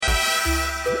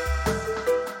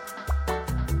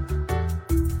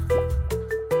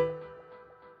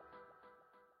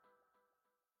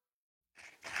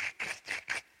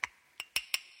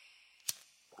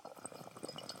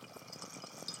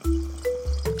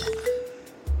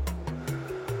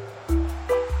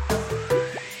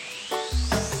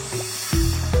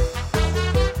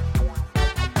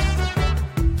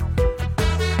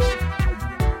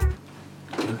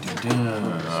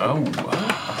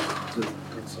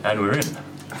And we're in.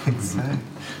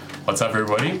 What's up,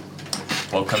 everybody?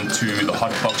 Welcome to the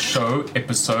Hot Box Show,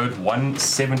 episode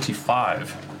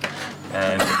 175.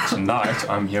 And tonight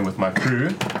I'm here with my crew,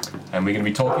 and we're going to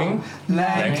be talking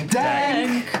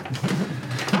Dank.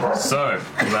 So,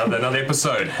 another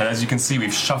episode, and as you can see,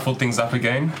 we've shuffled things up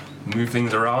again, moved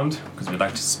things around, because we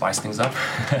like to spice things up.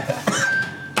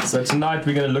 So tonight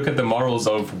we're going to look at the morals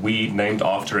of weed named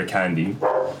after a candy,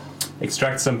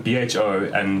 extract some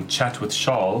BHO, and chat with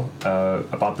Charles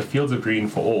about the Fields of Green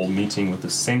for All meeting with the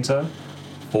Centre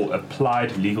for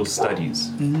Applied Legal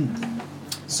Studies.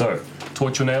 So,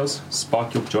 torch your nails,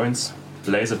 spark your joints,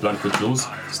 blaze a blunt with Jules.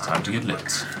 It's time to get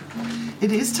lit.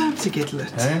 It is time to get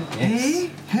lit. Yes.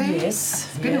 Hey.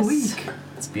 Yes. It's been a week.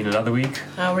 It's been another week.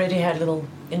 I already had little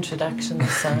introductions,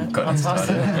 so Got I'll it pass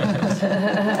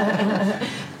it.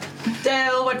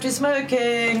 Dale, what you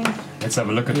smoking? Let's have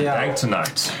a look at the bank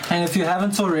tonight. And if you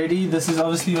haven't already, this is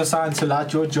obviously your sign to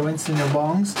light your joints and your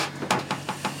bongs.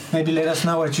 Maybe let us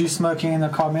know what you're smoking in the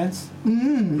comments.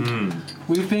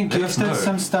 We've been gifted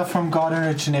some stuff from Garden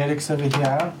Rich Genetics over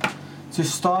here. To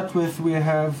start with, we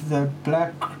have the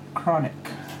Black Chronic.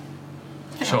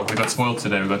 Sure, we got spoiled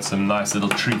today. We got some nice little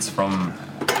treats from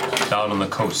down on the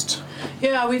coast.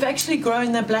 Yeah, we've actually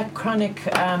grown the Black Chronic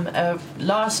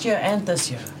last year and this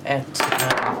year at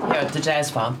here at the Jazz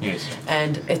Farm. Yes.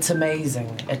 And it's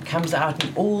amazing. It comes out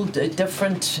in all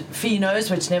different phenos,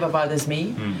 which never bothers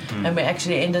me. And we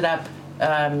actually ended up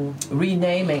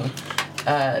renaming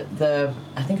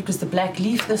I think it was the Black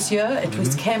Leaf this year.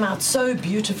 It came out so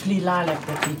beautifully lilac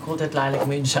that we called it Lilac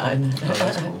Moonshine. Oh,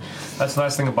 that's cool. That's the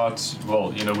nice thing about,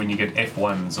 well, you know, when you get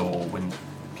F1s or when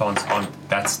plants aren't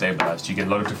that stabilized, you get a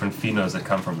lot of different phenos that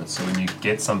come from it. So when you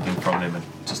get something from them, it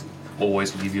just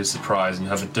always will give you a surprise, and you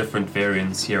have a different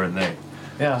variants here and there.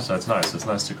 Yeah. So it's nice. It's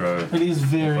nice to grow. It is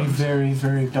very, very,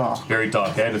 very dark. Very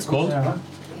dark, and it's called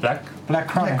Black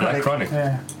Chronic. Black Chronic.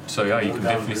 Yeah. So yeah, you can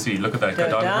definitely see. Look at that. Go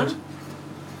Go down. a bit.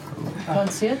 Can't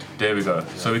see it? There we go.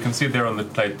 So we can see it there on the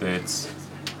plate there. It's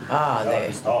There.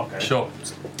 It's dark, eh? sure.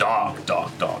 It's dark.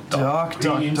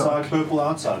 Green inside, purple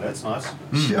outside. That's nice.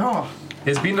 Sure.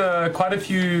 There's been quite a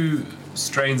few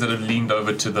strains that have leaned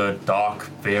over to the dark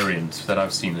variant that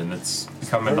I've seen, and it's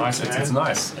become a nice. It's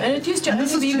nice. And it used to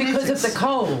this only is be because of genetics. the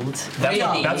cold.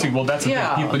 Really. That's the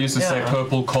Yeah, thing. People used to say yeah.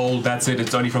 purple, cold. That's it.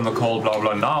 It's only from the cold. Blah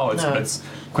blah. Now it's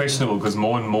questionable because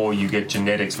more and more you get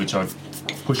genetics which are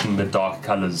pushing the dark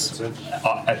colours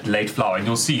at late flower, and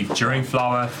you'll see during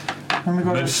flower, And we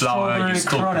got a mid flower, you're Strawberry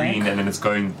still Chronic. green, and then it's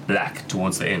going black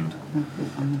towards the end.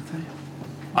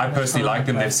 I personally like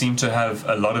them. They seem to have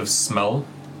a lot of smell.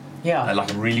 Yeah. I like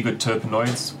really good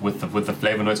terpenoids with the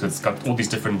flavonoids. It's got all these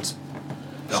different.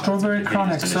 Strawberry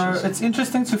Chronic. So delicious. it's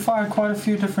interesting to find quite a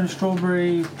few different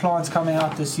strawberry plants coming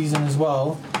out this season as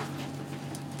well.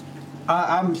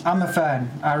 I'm a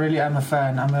fan. I really am a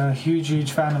fan. I'm a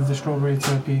huge fan of the strawberry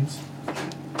terpenes.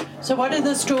 So what do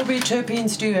the strawberry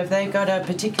terpenes do? Have they got a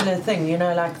particular thing? You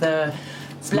know, like the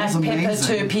black Smells pepper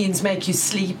amazing. terpenes make you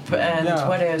sleep, and Yeah.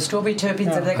 what else? Strawberry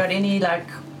terpenes, have they got any, like...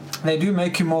 They do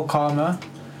make you more calmer.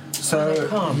 So they're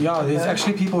calm. yeah, there's Okay.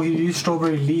 actually people who use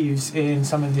strawberry leaves in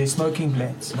some of their smoking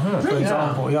blends, for Really?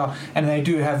 example. Yeah, and they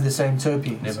do have the same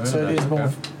terpenes. Never heard So of it that, is more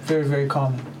okay. very, very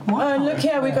calming. Oh, look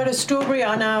here, we got a strawberry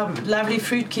on our lovely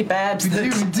fruit kebabs. We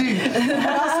do. What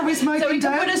else are we smoking, So we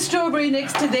can Dad? put a strawberry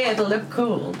next to there, it'll look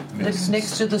cool. Yes.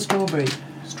 Next to the strawberry.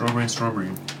 Strawberry.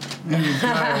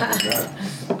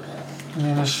 And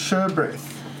then a sherbet.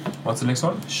 What's the next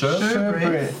one?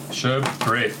 Sherbet.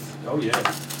 Breath. Oh, yeah.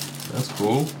 That's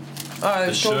cool. Oh,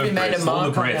 The strawberry made a breaths, all the mark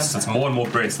on breaths. them. It's more and more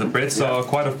breaths. The breaths are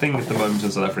quite a thing at the moment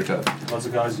in South Africa. Lots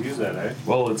of guys use that, eh?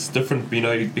 Well, it's different, you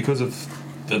know, because of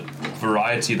the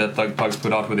variety that Thug Pugs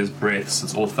put out with his breaths.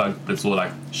 It's all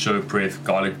like show breath,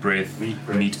 garlic breath,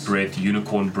 meat breath,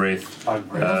 unicorn breath. Pug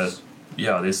breaths.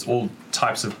 Yeah, there's all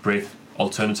types of breath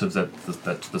alternatives that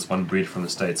this one breed from the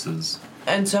States is.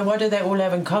 And so what do they all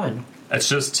have in common? It's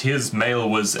just his male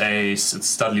was it's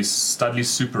Studley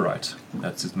Superite.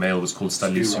 That's his male was called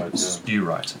Studley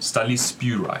Spewrite. Studley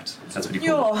Spewrite. That's what he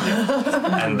called it.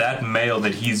 And that male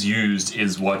that he's used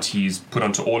is what he's put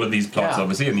onto all of these plants, Yeah.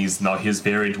 obviously. And now his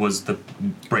variant was the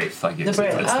breath, I guess. The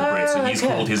breath. That's the breath. So he's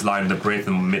Okay. called his line the breath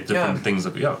and different things.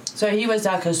 So he was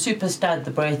like a super stud,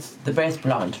 the breath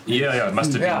plant. Yeah, it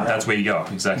must have been. Yeah. That's where you go,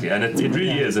 exactly. And it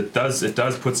really is. It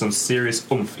does put some serious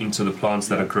oomph into the plants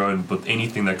that are grown, but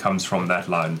anything that comes from that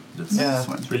line,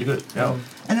 it's really good. Yeah.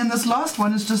 And then this last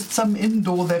one is just some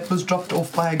indoor that was dropped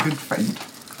off by a good friend.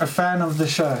 A fan of the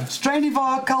show.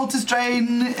 Stranivar, culture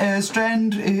strain,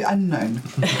 strand unknown.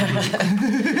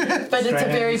 But it's a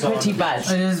very pretty bud.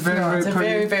 It is very, very It's a pretty.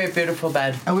 very, very beautiful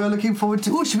bud. And we're looking forward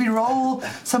to. Oh, should we roll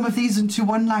some of these into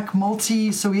one like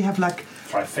multi? So we have like a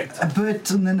Trifecta. bird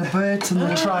and then a bird and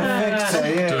then a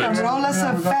Trifecta, yeah. Do it. And roll us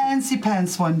Yeah, a we got- fancy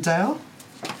pants one, Dale.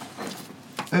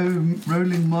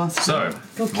 Rolling master. So,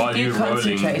 We'll keep while you you're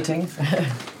rolling concentrating.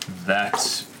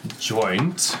 that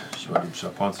joint,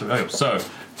 so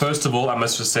first of all, I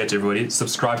must just say to everybody,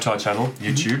 subscribe to our channel,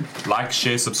 YouTube, like,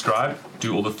 share, subscribe,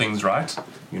 do all the things right,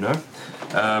 you know.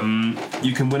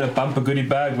 You can win a bumper goodie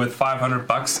bag with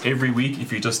 $500 every week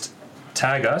if you just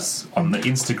tag us on the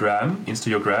Instagram,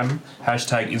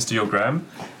 hashtag Instagram,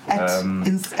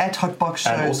 at Hotbox Show.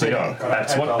 and also today.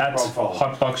 at our profile.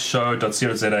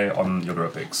 hotboxshow.co.za on your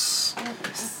Europix.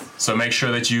 So make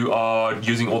sure that you are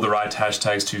using all the right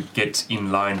hashtags to get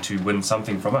in line to win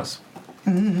something from us.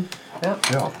 Yep.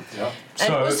 Yeah. Yeah. And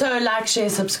So also like, share,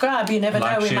 subscribe. You never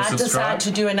Like, know. We share, might subscribe. decide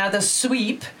to do another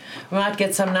sweep. We might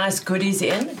get some nice goodies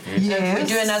in. Yes. If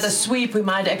we do another sweep, we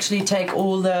might actually take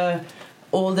all the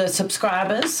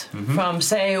subscribers from,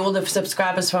 say, all the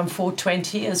subscribers from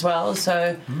 420 as well.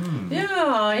 So,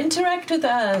 yeah, interact with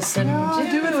us. And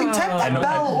Do a thing. Tap that And-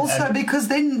 bell and- also and- because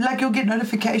then like you'll get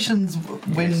notifications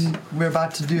when we're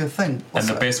about to do a thing. and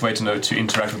the also. best way to know to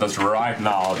interact with us right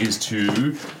now is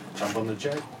to Jump on the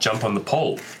jet. jump on the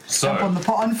poll. So Jump on the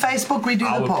poll. On Facebook we do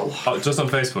the poll. just on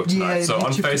Facebook tonight. Yeah, so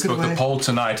on YouTube took it Facebook, the away. poll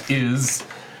tonight is: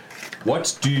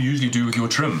 what do you usually do with your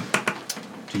trim?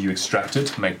 Do you extract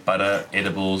it, make butter,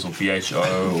 edibles, or BHO,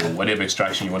 or whatever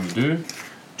extraction you want to do?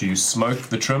 Do you smoke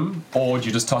the trim, or do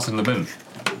you just toss it in the bin?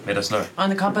 Let us know. on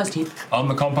the compost heap. On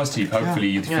the compost heap, hopefully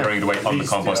you're Yeah. throwing it away on the Please,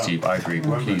 compost yeah. heap. I agree.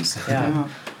 Please. Yeah.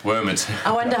 Worm it.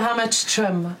 I wonder how much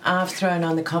trim I've thrown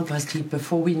on the compost heap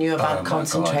before we knew Oh about my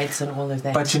concentrates and all of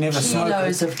that. But you never smoke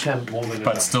Kilos of trim. More than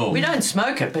But still, We don't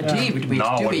smoke it, but gee, we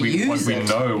now do what we we use it?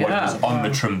 know what Yeah. was on the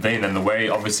trim then, and the way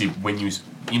obviously when you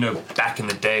know back in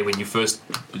the day when you first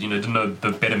didn't know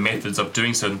the better methods of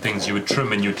doing certain things, you would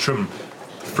trim and you trim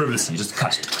frivolously, just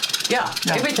cut. Yeah,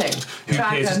 everything. Who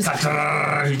cares? Just Trichomes.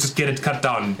 cut. You just get it cut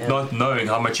down, not knowing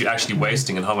how much you're actually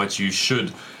wasting and how much you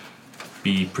should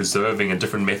be preserving in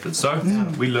different methods. So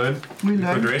we learn, We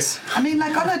learn. progress. I mean,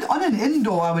 like on an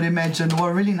indoor, I would imagine, or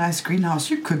a really nice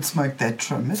greenhouse, you could smoke that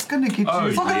trim. It's going to get Oh, you.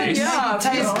 It's not going to yes.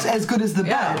 taste as good as the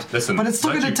Yeah. bud, Listen, but it's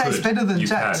still but going to you taste could. better than you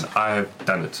chat. can. I have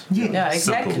done it. Yeah,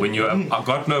 exactly. Simple. When I've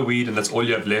got no weed and that's all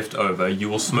you have left over, you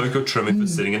will smoke your trim if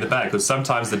it's sitting in the bag. Because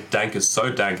sometimes the dank is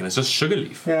so dank and it's just sugar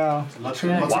leaf. Yeah. Lots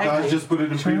Yeah, of exactly. guys just put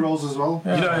it in pre-rolls as well.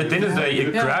 You know, at the end of the day,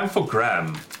 Yeah. gram for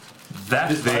gram,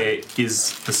 that there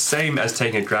is the same as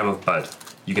taking a gram of bud.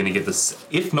 You're going to get this,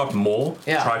 if not more,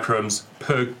 Yeah. trichromes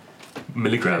per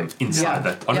milligram inside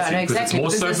that. Honestly, no, because exactly. it's more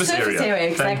Because surface, the surface area.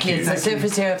 Thank Exactly, you. it's the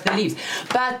surface area of the leaves.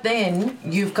 But then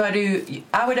you've got to.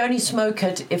 I would only smoke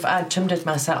it if I trimmed it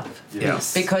myself.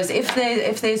 Yes. Because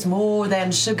if there's more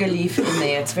than sugar leaf in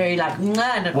there, it's very like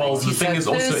and it Well, makes the you thing so is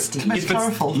also, thirsty. It's if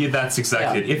colourful. yeah, that's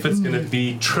exactly it. If it's going to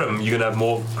be trim, you're going to have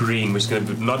more green, which is going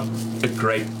to be not a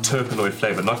great terpenoid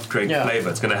flavour, not great Yeah. flavour.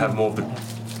 It's going to have more of the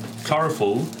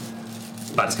chlorophyll,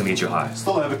 but it's going to get you high.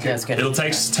 Still have a kick. Yeah, it's good. It'll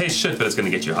taste shit, but it's going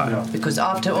to get you high. Yeah. Because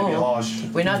after Maybe all, harsh.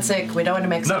 we're not sick. We don't want to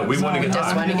make No, we want to get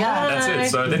just high. want to get high. That's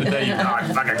it. So at the end of the day,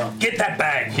 you fucking get that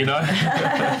bag, you know?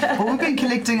 Well, we've been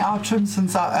collecting our trim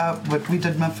since what we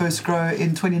did my first grow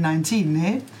in 2019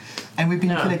 here. And we've been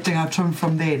Yeah. collecting our trim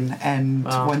from then and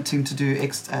Wow. wanting to do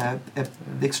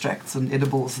extracts and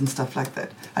edibles and stuff like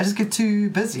that. I just get too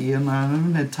busy and I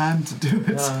haven't had time to do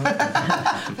it.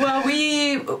 Well,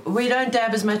 we don't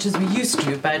dab as much as we used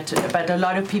to, but a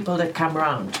lot of people that come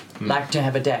around like to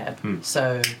have a dab.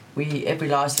 So every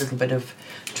last little bit of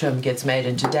trim gets made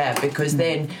into dab because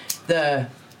then the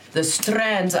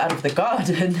strands out of the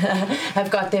garden have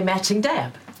got their matching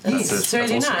dab. That's It's it.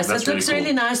 really That's awesome. nice. That's It looks really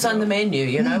really cool. nice on the menu.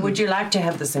 You know, would you like to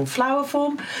have this in flower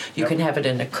form? You can have it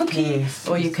in a cookie,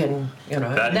 or you can,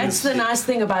 That that's is- the nice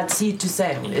thing about seed to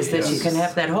sale is that you can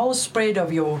have that whole spread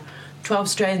of your 12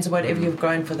 strains or whatever you've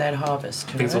grown for that harvest.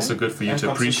 I think it's also good for you And to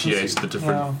appreciate consistency. the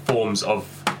different forms of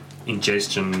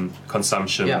ingestion,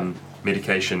 consumption, Yeah.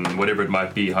 medication, whatever it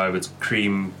might be, however it's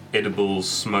cream, edibles,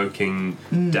 smoking,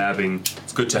 dabbing.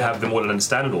 It's good to have them all and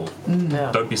understand it all.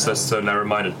 Yeah. Don't be so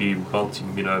narrow-minded. Be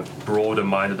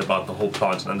broader-minded about the whole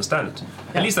plant and understand it.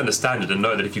 Yeah. At least understand it and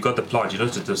know that if you've got the plant, you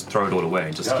don't have to just throw it all away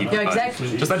and just Yeah, keep no. it. Yeah,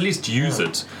 exactly. Just at least use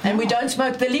it. And we don't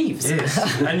smoke the leaves. Yes,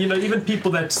 and even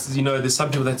people that there's some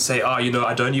people that say, I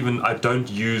don't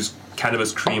use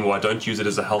cannabis cream or I don't use it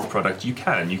as a health product. You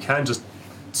can just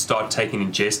start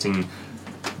ingesting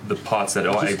the parts that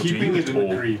are Just able to keeping use it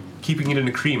in a cream. keeping it in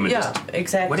a cream and Yeah, just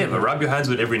exactly. whatever, rub your hands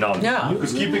with it every now and then. Yeah.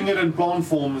 Because keeping it in plant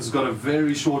form has got a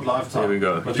very short lifetime. There we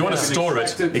go. But If you want to can store it,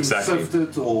 extract and exactly. sift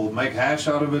it or make hash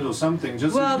out of it or something,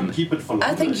 just so Well, you can keep it for longer.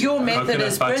 I think your method Coconut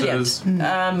is brilliant.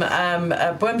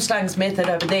 butters. Boomslang's method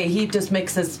over there, he just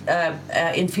mixes,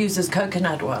 infuses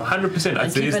coconut oil. 100%.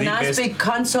 And It keep is a the nice best big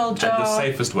console and jar the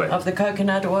safest way. of the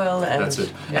coconut oil. And, That's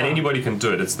it. yeah. And anybody can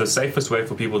do it. It's the safest way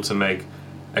for people to make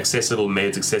accessible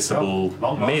meds, accessible Yeah,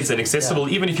 long meds, and accessible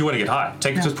even if you want to get high.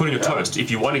 Take it, just put it in your Yeah. toast.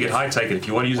 If you want to get high, take it. If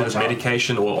you want to use it as Watch out.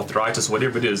 medication or arthritis,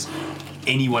 whatever it is,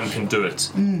 anyone can do it.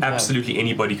 Absolutely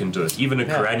anybody can do it. Even a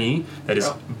Yeah. granny that is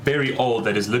very old,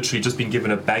 that has literally just been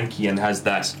given a banky and has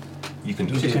that, you can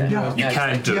do it. Yeah. You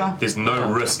can do Yeah. it. There's no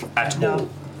risk at Yeah. all.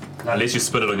 Unless you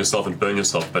spit it on yourself and burn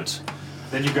yourself, but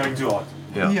Then you're going too hard.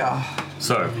 Yeah.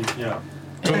 So, Yeah.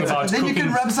 talking about Then you cooking.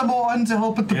 can rub some more on to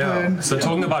help with the burn. So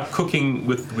talking about cooking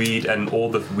with weed and all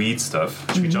the weed stuff,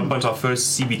 should we jump onto our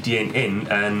first CBDNN,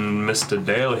 and Mr.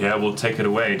 Dale here will take it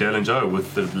away, Dale and Joe,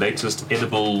 with the latest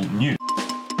edible news.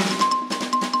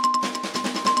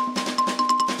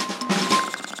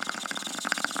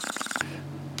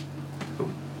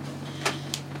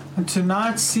 And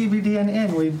tonight's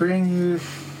CBDNN, we bring you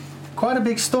quite a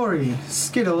big story.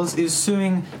 Skittles is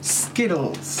suing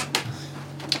Skittles.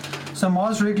 So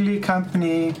Mars Wrigley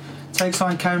Company takes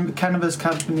on cannabis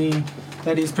company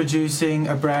that is producing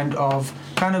a brand of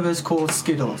cannabis called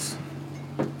Skittles.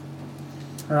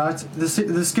 Alright, the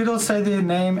Skittles say their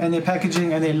name and their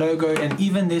packaging and their logo and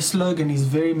even their slogan is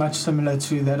very much similar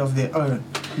to that of their own.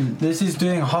 This is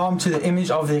doing harm to the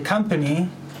image of their company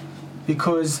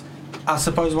because I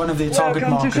suppose one of their target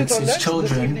markets is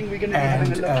children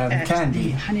and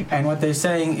candy. And what they're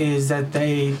saying is that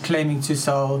they claiming to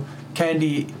sell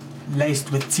candy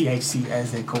laced with THC,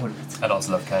 as they call it. Adults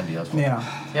love candy as well.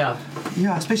 Yeah. Yeah.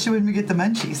 Yeah, especially when we get the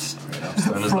munchies.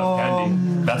 Stoners love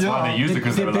candy. That's why they use it,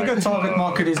 because The they're bigger like, target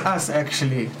market is us,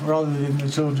 actually, rather than the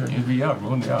children.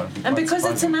 And because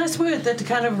it's a nice word that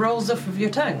kind of rolls off of your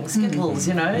tongue, Skittles,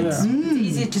 you know, it's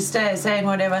easy to stay saying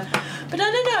whatever. But I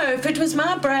don't know, if it was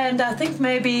my brand, I think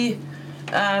maybe,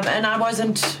 and I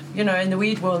wasn't, you know, in the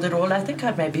weed world at all, I think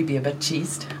I'd maybe be a bit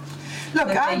cheesed. Look,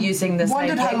 That I they're using the same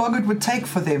wondered how thing. long it would take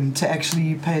for them to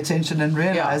actually pay attention and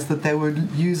realize that they were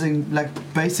using like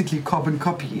basically carbon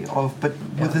copy of, but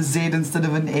with a Z instead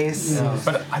of an S. Yeah.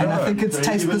 But I And don't I know. think it's They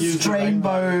taste even the use the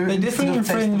rainbow. They definitely instead of Taste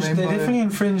the infringed. They Rainbow. definitely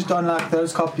infringed on like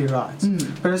those copyrights.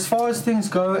 But as far as things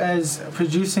go, as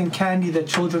producing candy that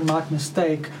children might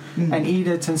mistake and eat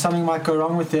it, and something might go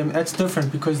wrong with them, that's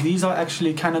different because these are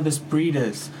actually cannabis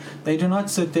breeders. They do not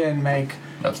sit there and make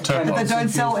That's But they Turpogs. don't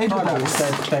sell edibles.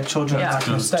 products that children Yeah. might It's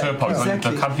mistake. Turpogs.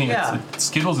 Exactly. The company, Yeah.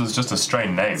 Skittles is just a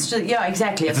strain name. It's just, yeah,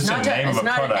 exactly. It's It's just not a name it's of a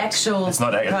not product. an actual It's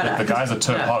not product. the guys at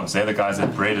Turpogs. They're the guys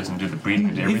that breed it and do the breeding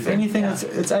and If everything. anything,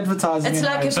 Yeah. it's advertising. It's in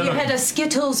like a way. if So you look- had a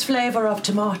Skittles flavour of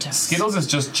tomato. Skittles is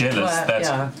just jealous Well, that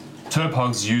yeah.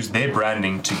 Turpogs use their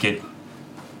branding to get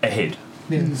ahead.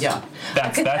 Yeah.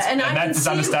 That's I and can that is see-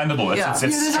 understandable. yeah. It's Yeah,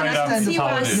 that's straight up understandable. See how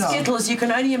why it is. Yeah. Skittles, you can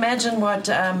only imagine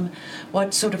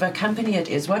what sort of a company it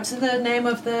is. What's the name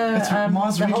of the It's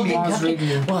Mars the Wrigley. holding Mars company?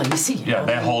 Wrigley. Well, you see, Yeah,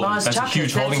 they're holding. Mars That's a Chocolates,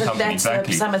 huge holding company, that's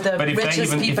exactly. some of the but if they richest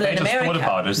even if people they in just America. thought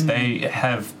about it, they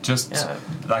have just Yeah.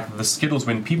 like the Skittles.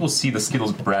 When people see the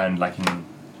Skittles brand, like in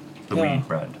the Yeah. weed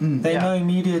brand, They Yeah. know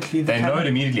immediately. they know it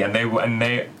immediately, and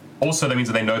they. Also, that means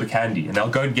that they know the candy, and they'll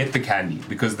go and get the candy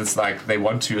because it's like they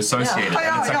want to associate it.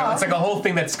 Yeah. And Yeah. it's like a whole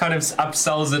thing that's kind of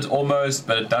upsells it almost,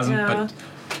 but it doesn't. Yeah. But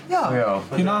Yeah.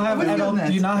 yeah, You now have What an are you adult.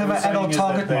 doing You now have What an I'm adult saying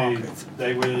target is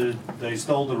that market. They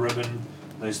stole the ribbon,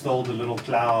 they stole the little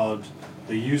cloud,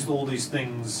 they used all these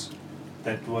things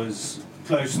that was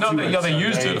close no, to they, it. yeah, they so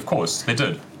used it, of course, they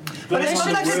did. But it's That's not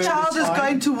why like the a word child is fine,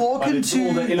 going to walk but it's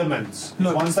all the into. elements.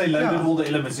 Look, Once they loaded yeah. all the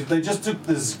elements, if they just took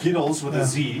the Skittles with a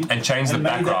Z And changed the made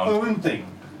background. their own thing,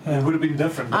 it would have been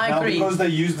different. But I now agree. because they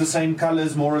used the same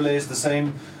colors, more or less, the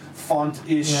same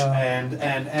font-ish Yeah. and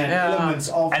Yeah. elements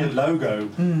of the And- logo.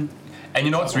 And you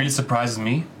know what's really surprises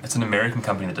me? It's an American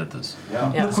company that did this.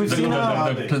 Yeah. Yeah. Look, we've The, seen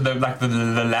how.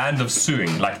 the land of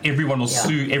suing. Like everyone will Yeah.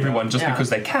 sue everyone just Yeah. because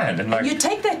they can. And like You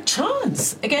take that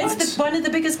chance against one of the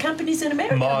biggest companies in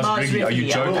America. Mars Wrigley, are you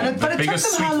yeah. joking? But The it biggest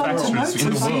took them sweet how long to factories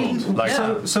in the notice? world. Like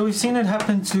Yeah. So we've seen it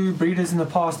happen to breeders in the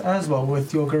past as well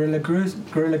with your Gorilla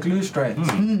Glue strains,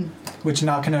 which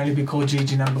now can only be called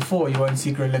GG number 4. You won't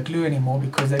see Gorilla Glue anymore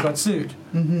because they got sued.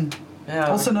 Yeah.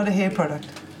 Also, not a hair product.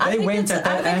 They went it's, at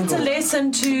that I think it's a angle.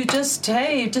 lesson to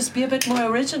just be a bit more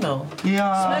original.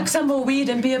 Yeah. Smoke some more weed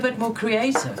and be a bit more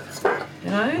creative. You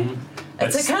know?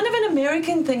 It's a kind of an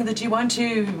American thing that you want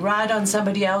to ride on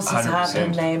somebody else's hype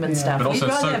and name and stuff. But also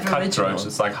We'd it's rather so have cutthroat. original.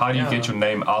 It's like, how do you get your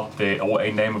name out there, or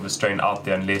a name of a strain out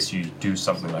there, unless you do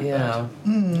something like that?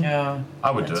 Yeah.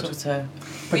 I would do That's it. also.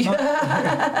 But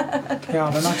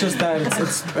not just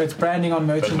that. It's branding on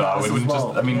But no, merchandise it as wouldn't well.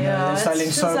 just. I mean, Yeah, They're selling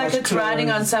it's so just like much it's riding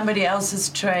on clothes. somebody else's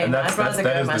train. and I'd rather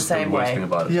go my the same worst way. thing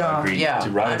about it. Yeah. I agree. Yeah, To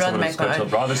ride I'd rather someone make else's my coach, own.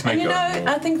 I'd rather just make And you your know, own.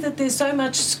 I think that there's so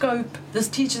much scope. This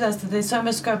teaches us that there's so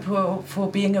much scope for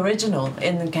being original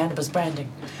in cannabis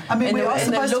branding. I mean, In we the- are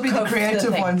in the supposed to look be the of the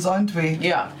creative thing. ones, aren't we?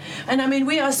 Yeah, and I mean,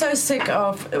 we are so sick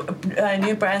of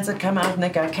new brands that come out and they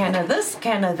go, can of this,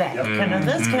 can of that, can of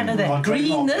this, can of that, Can't green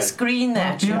trademark this, it. green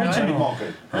that, you know? Trademark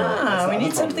it. That's Ah, the we other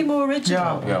need something problem. more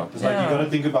original. Yeah. It's like you got to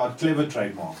think about clever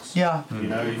trademarks. Yeah. You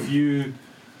know,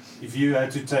 if you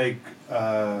had to take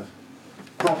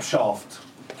prop shaft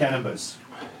cannabis,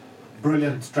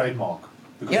 brilliant trademark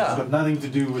because Yeah. it's got nothing to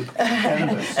do with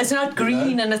cannabis. It's not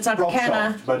green and it's not prop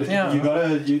canna. shaft, but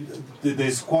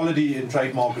there's quality in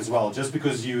trademark as well. Just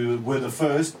because you were the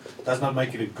first does not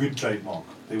make it a good trademark.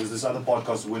 There was this other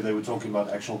podcast where they were talking about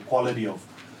actual quality of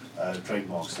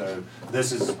trademarks. So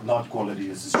this is not quality;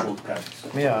 it's a shortcut.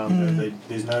 Yeah.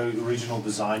 There's no original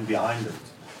design behind it.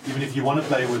 Even if you want to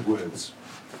play with words,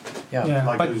 Yeah.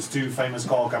 like but those two famous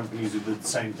car companies who did the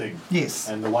same thing, Yes.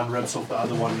 and the one rips off the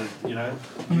other one. You know,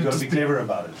 you got to be clever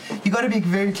about it. You got to be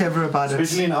very clever about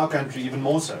Especially it. in our country, even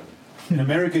more so. In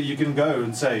America, you can go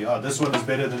and say, "Oh, this one is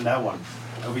better than that one."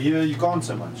 Over here, you can't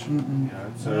so much. You know,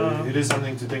 so it is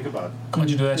something to think about. Can't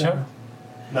you do that, Joe?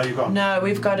 No, you can't. No,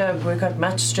 we've got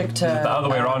much stricter. The other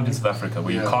way around in South Africa,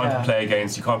 where you Yeah. can't Yeah. play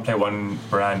against, you can't play one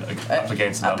brand up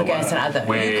against another up against one. another.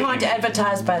 Where You can't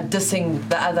advertise by dissing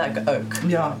the other oak.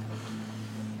 Yeah.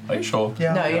 Are you sure?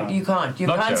 Yeah. No, you can't. You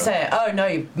Not can't yet. say, oh no,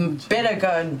 you better go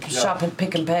and shop and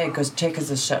pick and pay because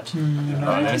Checkers is shit.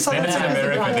 No, then it's in That's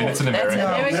America. Then it's in That's America.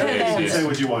 America. No, you Yes, can yes. say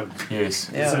what you want. Yes.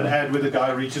 It's an Yeah. ad where the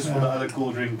guy reaches for the other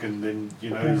cool drink, and then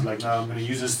he's like, "No, I'm going to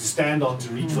use this to stand on to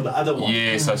reach for the other one."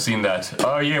 Yes, I've seen that.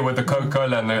 Oh yeah, with the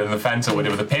Coca-Cola and the Fanta,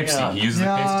 whatever, the Pepsi. Yeah. He uses the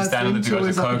Yeah, Pepsi to stand on it to go to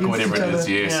it's always up Coke or whatever it against is.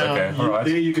 each Yes, other. okay, all There right.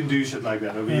 you can do shit like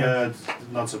that. Over here,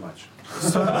 not so much.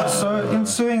 So in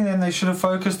suing them, they should have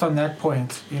focused on that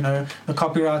point. You know, the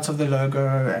copyrights of the logo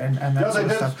and that Yeah, sort they of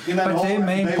did. stuff. In that But whole their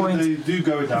main they, point. they do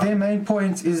go down. Their main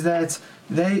point is that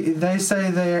they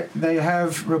say they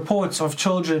have reports of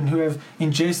children who have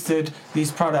ingested these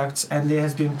products and there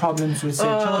has been problems with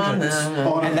said children.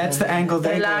 no. And that's the angle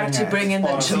They they're like going to at. bring in the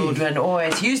Policy. children,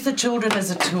 always. Use the children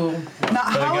as a tool. Now,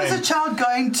 how is again- a child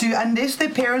going to, unless their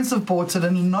parents have bought it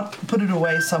and not put it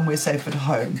away somewhere safe at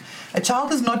home, a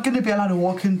child is not going to be allowed to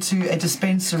walk into a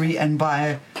dispensary and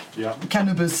buy Yeah.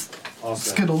 cannabis Also.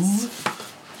 Skittles.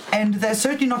 And they're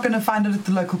certainly not going to find it at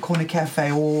the local corner cafe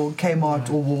or Kmart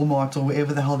or Walmart or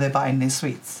wherever the hell they're buying their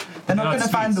sweets. They're not Not going to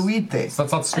find the sweets. weed there. It's not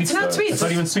sweets. It's not though. sweets, It's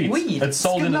not even it's sweets. weed. It's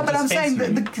sold in No, a but I'm saying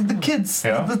dispensary. the kids,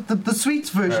 Yeah. the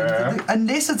sweets version, Yeah.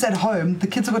 unless it's at home, the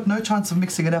kids have got no chance of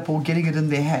mixing it up or getting it in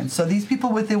their hands. So these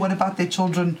people with their, what about their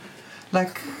children,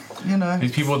 like, you know.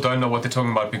 These people don't know what they're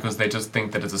talking about because they just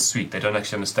think that it's a sweet. They don't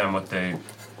actually understand what they.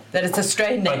 That it's a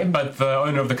strain name. But the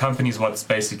owner of the company is what's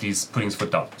basically putting his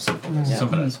foot down. Simple.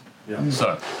 Simple as. Yeah.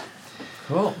 So.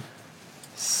 Cool.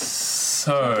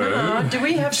 So. Do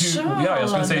we have to- Charles? Yeah, I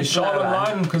was going to say on the Charles blower?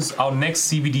 online because our next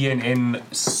CBDNN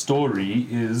story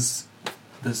is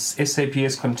this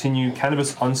SAPS continue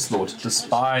cannabis onslaught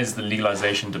despise the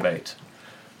legalization debate.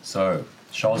 So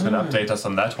Charles going to update us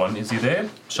on that one. Is he there?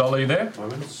 Charles, are you there?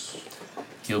 Moments.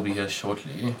 He'll be here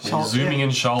shortly. We're Charles, zooming yeah.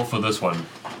 in Charles for this one.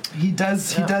 He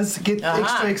does get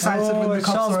extra excited when the it's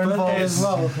cops Charles' are birthday involved. as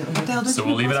well. What the hell did So you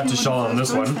we'll leave it ask up me to when Sean on the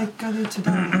this first one. birthday go there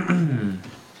today?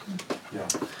 Yeah.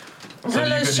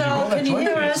 Hello, did you Charles. roll that Can you joint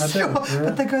hear yet? us? Sure,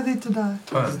 but they go there today.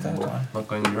 Oh, not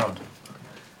going around.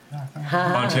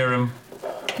 Ha. Can't hear him.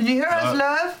 Can you hear us,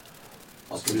 love?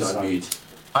 Oscar, unmute.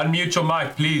 Unmute your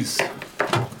mic, please.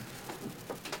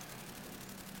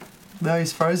 No,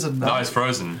 he's frozen now. No, he's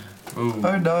frozen. Ooh.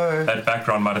 Oh no. That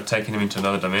background might have taken him into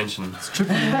another dimension.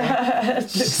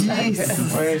 Yes.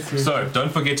 So,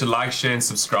 don't forget to like, share, and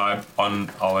subscribe on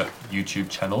our YouTube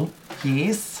channel.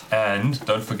 Yes. And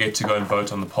don't forget to go and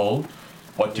vote on the poll.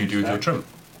 What do you do with your trim?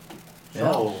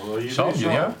 Charles, are you Charles, you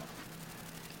there, here? Charles?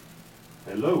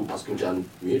 Hello. Oscar,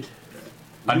 unmute.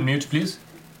 Unmute, please.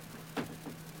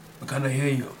 We can't hear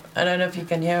you. I don't know if you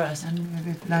can hear us.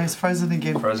 No, he's frozen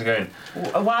again. Frozen again.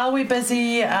 While we're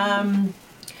busy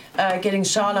getting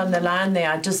Charles on the line there,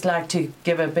 I'd just like to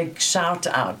give a big shout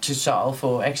out to Charles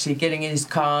for actually getting in his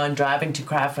car and driving to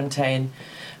Kraaifontein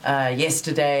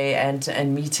yesterday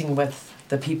and meeting with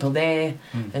the people there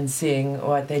and seeing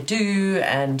what they do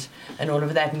and all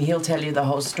of that, and he'll tell you the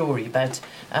whole story. But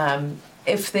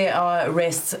if there are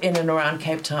arrests in and around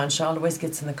Cape Town, Charles always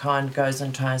gets in the car and goes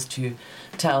and tries to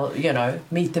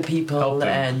meet the people. Help them.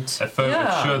 And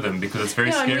assure them, because it's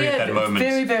very scary at that moment.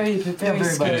 Very, very, very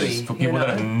scary. It is. For people that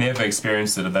have never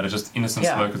experienced it, that are just innocent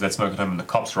smokers that smoke at home, and the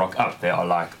cops rock up, they are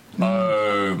like,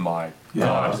 oh my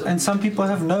God. And some people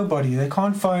have nobody. They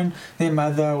can't phone their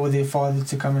mother or their father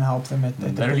to come and help them at the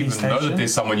They don't police even know station. that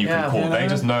there's someone you can call. They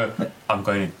just know, I'm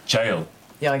going to jail.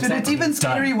 Yeah, exactly. Dude, it's even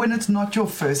scary when it's not your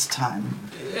first time.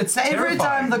 It's Every terrifying.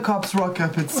 time the cops rock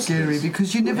up, it's scary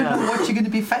because you never know what you're going to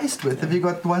be faced with. Have you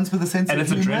got ones with a sense And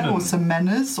of it's humor adrenaline. or some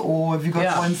manners, or have you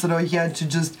got ones that are here to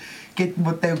just get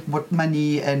what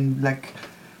money and like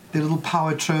their little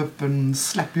power trip and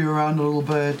slap you around a little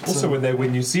bit? Also,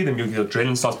 when you see them, your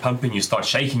adrenaline starts pumping, you start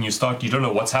shaking, you don't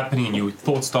know what's happening, and your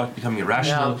thoughts start becoming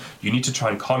irrational. Yeah. You need to try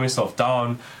and calm yourself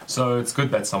down. So it's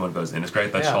good that someone goes in. It's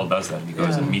great that Charles does that. And he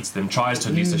goes and meets them, tries to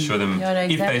at least assure them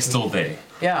if they're still there.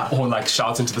 Yeah. Or like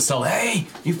shouts into the cell, hey,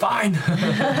 you fine?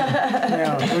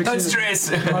 Which Don't is,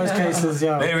 stress. in most cases,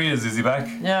 There he is he back?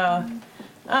 Yeah.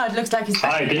 Oh, it looks like he's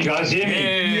back. Hi, can you guys hear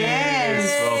me?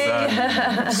 Yes.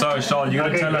 Well done. So, Charles, you're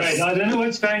going to Okay, tell great. us. I don't know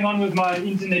what's going on with my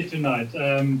internet tonight.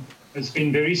 It's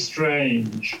been very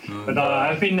strange. But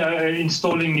I've been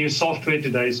installing new software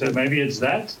today, so maybe it's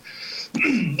that.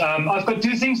 I've got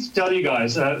two things to tell you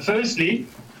guys. Firstly,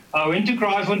 I went to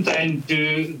Kraaifontein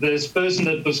to this person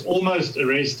that was almost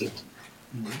arrested.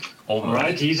 Almost.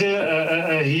 Right, he's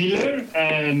a healer,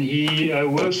 and he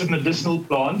works with medicinal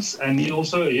plants, and he's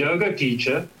also a yoga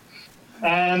teacher.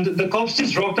 And the cops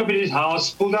just rocked up at his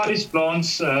house, pulled out his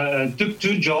plants, took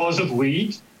 2 jars of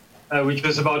weed, which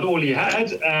was about all he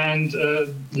had, and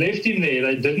left him there.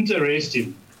 They didn't arrest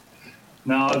him.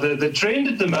 Now, the trend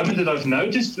at the moment that I've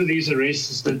noticed with these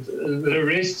arrests is that the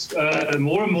arrests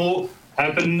more and more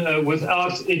happen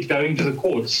without it going to the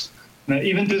courts. Now,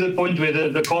 even to the point where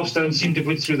the cops don't seem to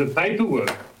put through the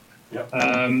paperwork.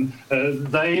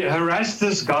 They harassed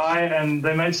this guy, and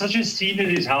they made such a scene at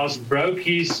his house, broke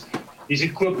his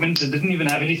equipment that didn't even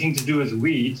have anything to do with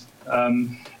weed.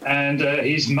 And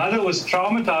his mother was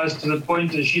traumatized to the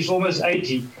point that she's almost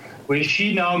 80, where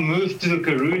she now moved to the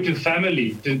Karoo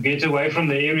family to get away from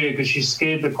the area because she's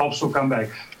scared the cops will come back.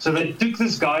 So they took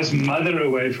this guy's mother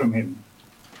away from him.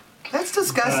 That's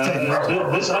disgusting.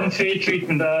 This unfair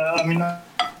treatment,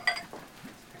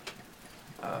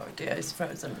 Oh dear, he's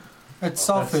frozen. it's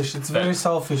selfish. It's very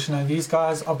selfish. These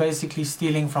guys are basically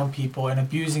stealing from people and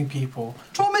abusing people.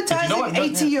 Traumatizing You know what?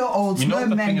 80-year-olds. You know No what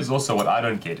the man. thing is also what I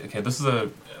don't get? Okay, this is I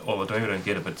don't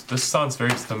get it, but this sounds very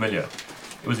familiar.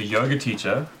 It was a yoga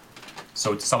teacher,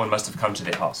 so someone must have come to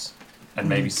their house and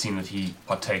maybe seen that he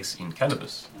partakes in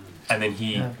cannabis. And then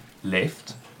he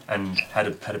left and had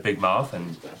a big mouth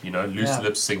and, loose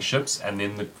lips sink ships, and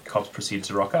then the cops proceeded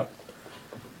to rock up.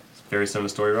 Very similar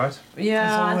story, right?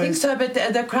 Yeah, I think so. But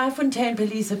the Kraaifontein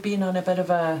police have been on a bit of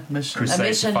a Mission.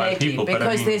 Crusade to find lately people, but I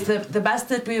because mean- there's the bus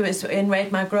that we was in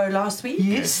Rate My Grow last week.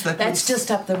 Yes, That's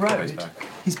just up the He's road. back.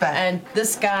 He's back. And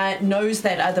this guy knows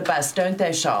that other bus, don't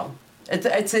they, Charles?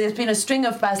 There's been a string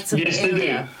of busts in yes, the they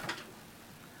area.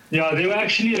 do. Yeah, there were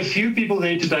actually a few people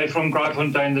there today from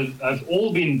Kraaifontein that have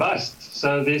all been busts.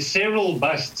 So there's several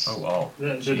busts Oh, wow.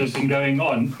 that have been going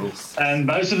on. Cool. And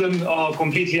most of them are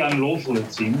completely unlawful,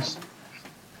 it seems.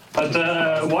 But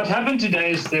what happened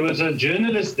today is there was a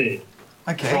journalist there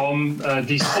from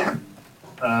DC.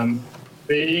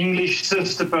 The English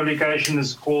sister publication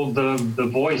is called The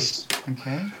Voice.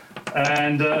 Okay.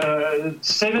 And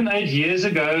 7-8 years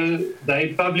ago,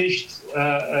 they published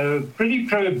a pretty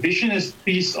prohibitionist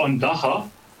piece on Dagga.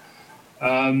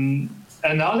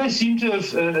 And now they seem to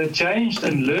have changed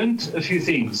and learned a few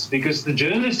things, because the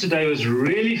journalist today was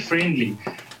really friendly.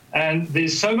 And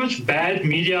there's so much bad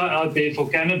media out there for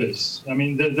cannabis. I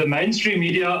mean, the mainstream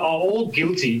media are all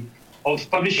guilty of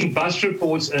publishing bust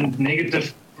reports and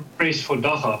negative press for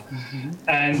Dagga.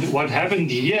 And what happened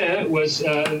here was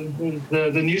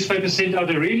the newspaper sent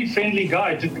out a really friendly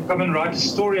guy to come and write a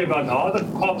story about how the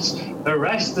cops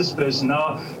harassed this person.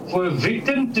 Now, for a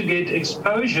victim to get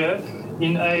exposure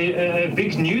in a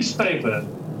big newspaper,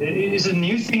 it is a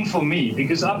new thing for me,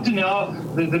 because up to now,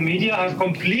 the media have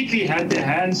completely had their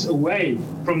hands away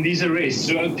from these arrests.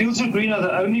 So Pilsner Green are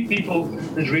the only people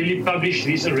that really publish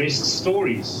these arrest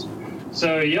stories.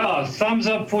 So yeah, thumbs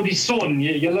up for die son.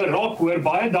 Julle rock, hoor.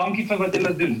 Baie dankie vir wat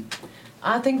julle doen.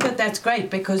 I think that's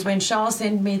great, because when Charles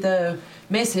sent me the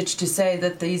message to say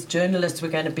that these journalists were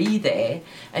going to be there,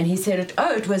 and he said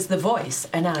it was The Voice,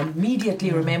 and I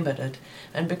immediately remembered it.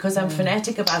 And because I'm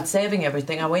fanatic about saving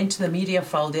everything, I went to the media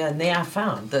folder, and there I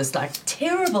found this like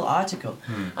terrible article.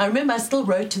 I remember I still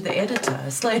wrote to the editor. I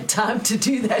still had time to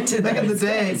do that in Back in the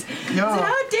days. Yeah. I said,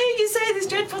 how dare you say these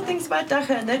dreadful things about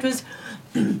Dagga? And that was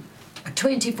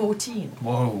 2014.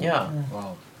 Whoa. Yeah.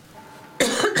 Wow.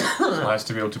 It's nice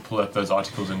to be able to pull up those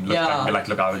articles and look back and be like,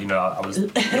 look, I was,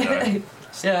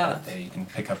 Yeah. there you can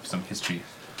pick up some history.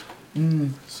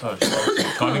 So,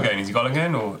 Charles, gone again. Is he gone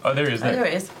again? Or there he is. There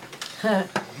he is.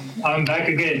 I'm back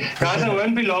again. Guys, I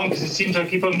won't be long because it seems I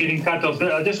keep on getting cut off.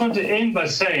 I just want to end by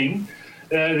saying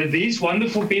that these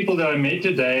wonderful people that I met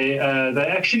today, they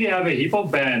actually have a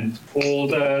hip-hop band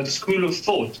called School of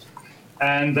Thought.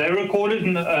 And they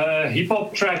recorded a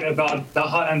hip-hop track about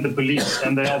Dagga and the police.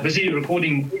 And they are busy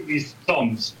recording these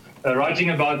songs,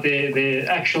 writing about their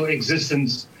actual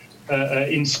existence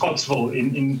in Scottsville,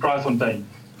 in Kraaifontein.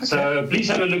 Okay. So please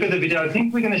have a look at the video. I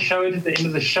think we're going to show it at the end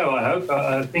of the show, I hope.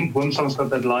 I think Wimsong's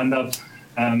got that lined up.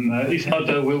 If not,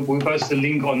 we'll post the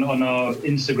link on our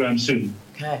Instagram soon.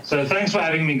 Okay. So thanks for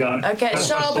having me, guys. Okay,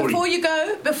 Charles, before you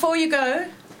go,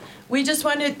 we just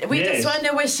want to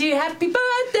wish you happy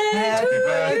birthday Happy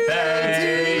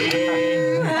birthday.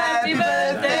 Happy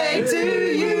birthday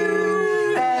to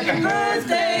you. Happy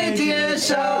birthday, dear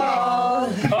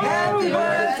Charles. Happy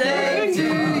birthday to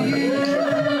you.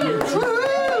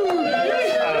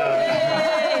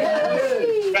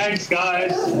 Thanks,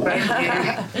 guys. Thank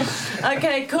you.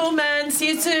 Okay, cool, man. See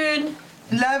you soon.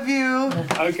 Love you.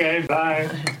 Okay, bye.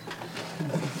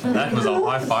 That was a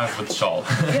high five with Charles.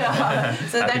 Yeah.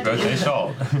 So Happy birthday,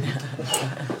 Charles.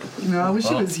 No, I wish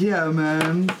he was here,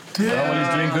 man. Well,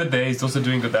 he's doing good there. He's also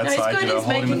doing good that No, he's side, good. He's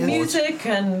holding making the fort, music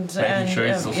and making sure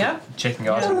he's also checking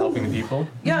out and helping the people.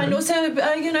 Yeah, and also,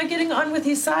 getting on with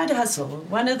his side hustle.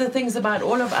 One of the things about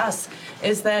all of us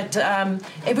is that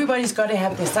everybody's got to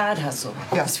have their side hustle. Yeah.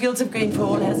 Because Fields of Green for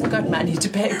All hasn't got money to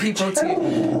pay people to,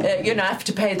 have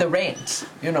to pay the rent,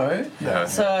 Yeah.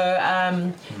 So,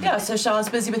 so Charles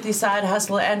busy with his side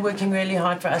hustle and working really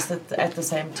hard for us at the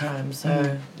same time.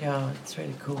 So, it's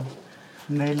really cool.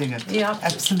 Nailing it. Yeah.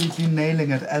 Absolutely nailing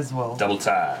it as well. Double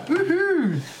tap.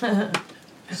 Woohoo!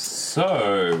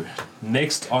 So,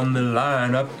 next on the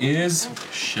lineup is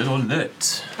Shit or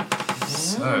Lit.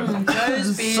 So,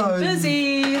 Joe's been So-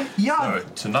 busy. Yeah. so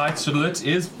tonight's Shit or Lit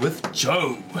is with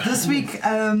Joe. This week,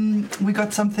 we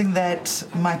got something that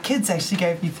my kids actually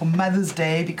gave me for Mother's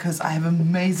Day because I have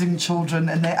amazing children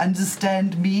and they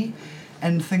understand me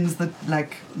and things that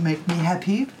make me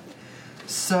happy.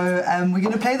 So we're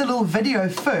going to play the little video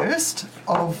first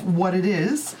of what it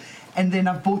is, and then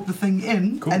I've brought the thing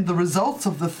in and the results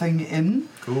of the thing in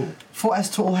for us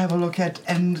to all have a look at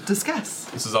and discuss.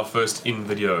 This is our first in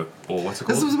video, or what's it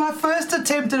called? This was my first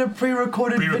attempt at a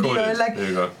pre-recorded video. There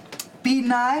you go. Be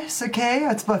nice, okay?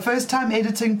 It's my first time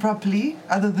editing properly,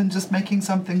 other than just making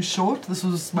something short. This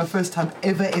was my first time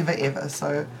ever,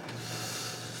 so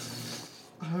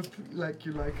I hope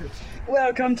you like it.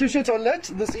 Welcome to Shit or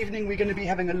Lit. This evening we're going to be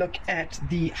having a look at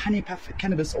the Honey Puff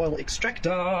Cannabis Oil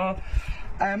Extractor.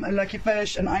 I'm a lucky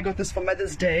fish and I got this for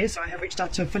Mother's Day, so I have reached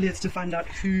out to affiliates to find out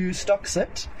who stocks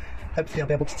it. Hopefully I'll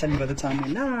be able to tell you by the time we're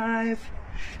live.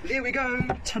 There we go.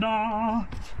 Ta-da!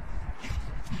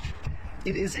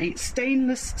 It is a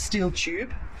stainless steel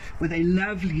tube with a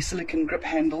lovely silicone grip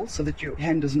handle so that your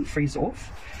hand doesn't freeze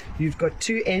off. You've got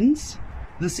two ends.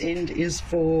 This end is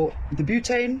for the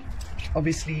butane,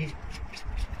 obviously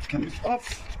comes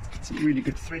off. Some really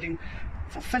good threading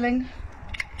for filling.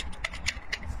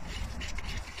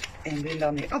 And then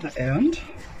down the other end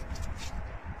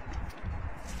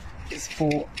is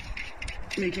for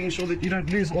making sure that you don't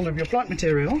lose all of your plant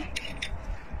material.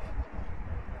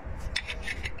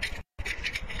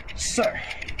 So,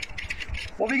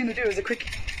 what we're going to do is a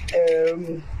quick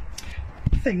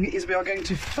thing is we are going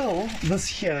to fill this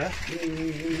here.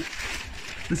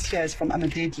 This here is from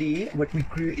Deadly, what we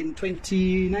grew in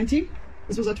 2019.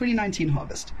 This was our 2019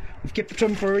 harvest. We've kept the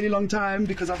trim for a really long time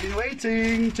because I've been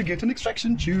waiting to get an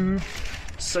extraction tube.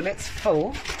 So let's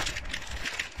fill.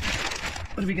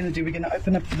 What are we going to do? We're going to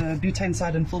open up the butane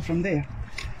side and fill from there.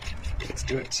 Let's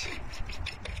do it.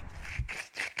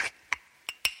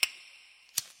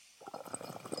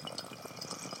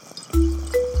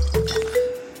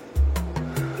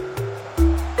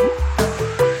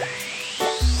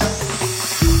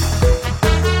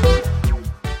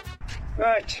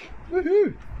 Right,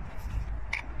 woohoo!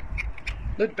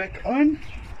 Lid back on.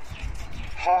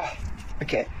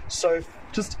 Okay, so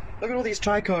just look at all these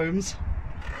trichomes.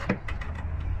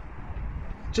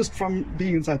 just from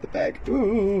being inside the bag.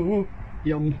 Ooh,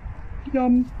 yum,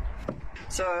 yum.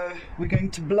 So we're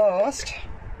going to blast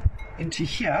into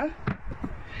here.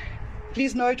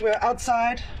 Please note we're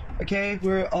outside. Okay,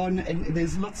 we're on, and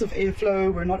there's lots of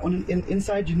airflow. We're not on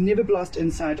inside. You never blast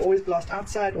inside. Always blast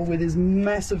outside or where there's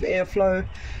massive airflow.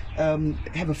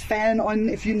 Have a fan on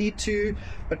if you need to,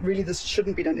 but really this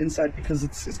shouldn't be done inside because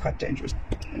it's quite dangerous.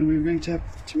 And we're going to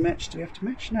have to match. Do we have to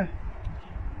match? No.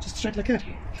 Just straight like that.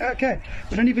 Okay.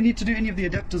 We don't even need to do any of the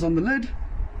adapters on the lid.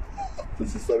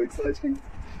 This is so exciting.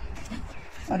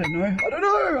 I don't know. I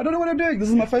don't know what I'm doing. This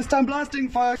is my first time blasting,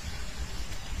 folks.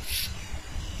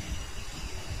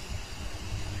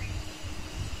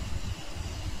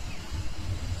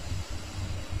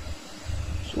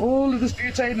 All of this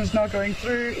butane is now going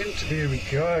through into, there we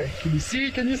go. Can you see?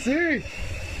 Can you see?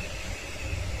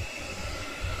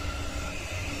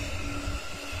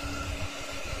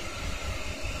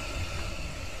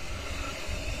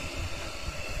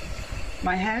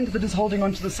 My hand that is holding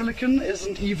onto the silicone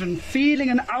isn't even feeling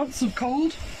an ounce of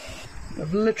cold.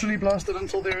 I've literally blasted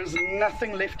until there is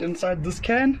nothing left inside this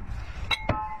can.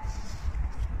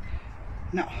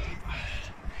 Now,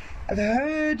 I've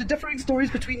heard differing stories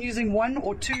between using 1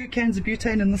 or 2 cans of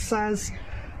butane in this size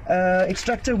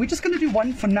extractor. We're just going to do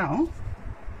 1 for now.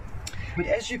 But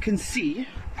as you can see,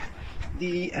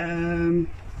 the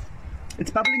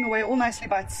it's bubbling away all nicely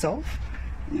by itself.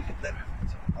 Let me put that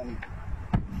on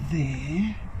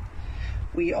there.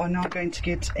 We are now going to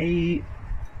get a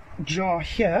jar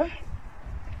here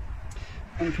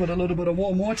and put a little bit of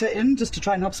warm water in just to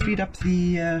try and help speed up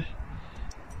the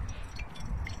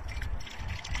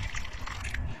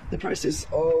process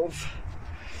of,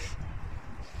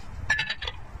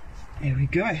 there we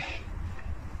go.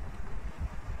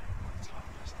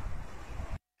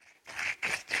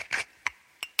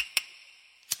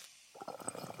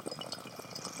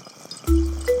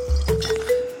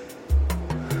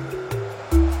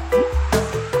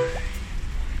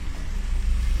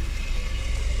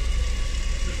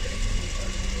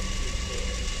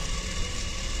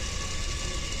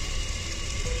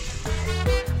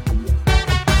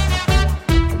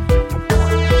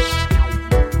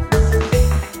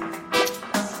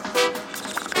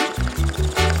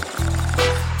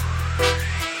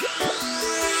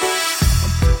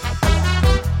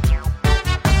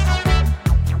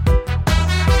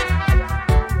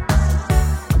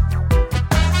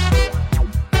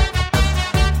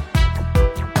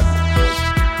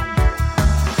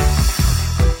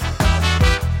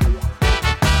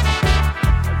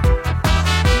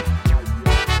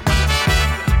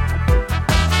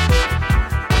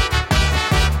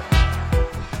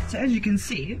 As you can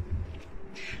see,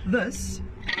 this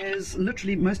is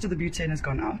literally, most of the butane has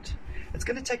gone out. It's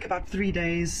going to take about 3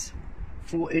 days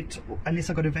for it, unless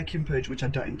I got a vacuum purge, which I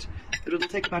don't. But it'll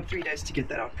take about 3 days to get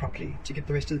that out properly, to get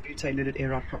the rest of the butane, let it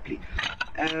air out properly.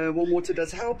 Warm water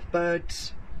does help,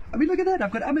 but I mean, look at that.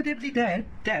 I've got Amadebly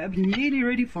dab nearly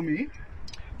ready for me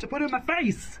to put on my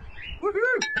face.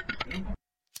 Woohoo!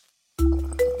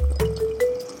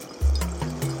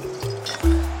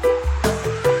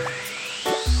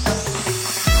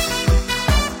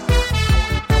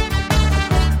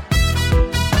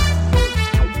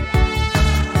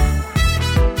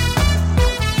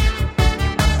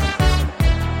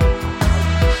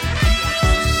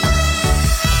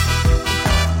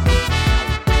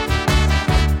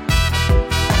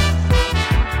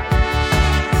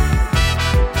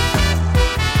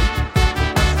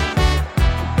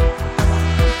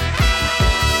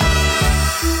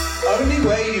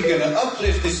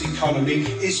 Uplift this economy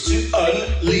is to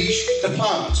unleash the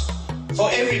plant for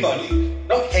everybody,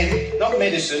 not hemp, not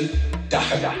medicine,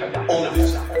 all of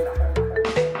it.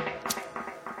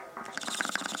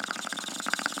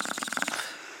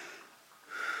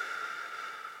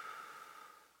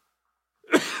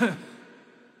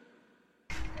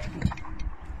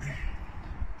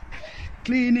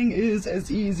 Cleaning is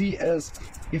as easy as,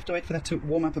 you have to wait for that to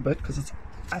warm up a bit because it's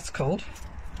ice cold.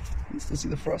 You can still see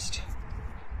the frost.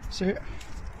 So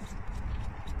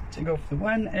take off the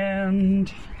one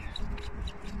end.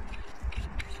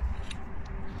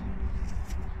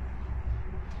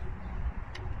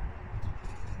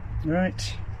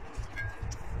 Right.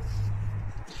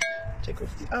 Take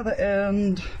off the other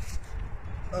end.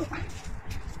 Oh.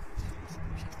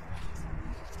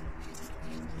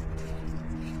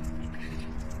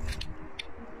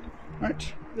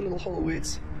 Right, the little hole where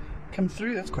it's come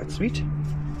through, that's quite sweet.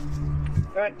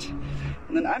 Right,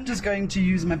 and then I'm just going to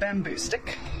use my bamboo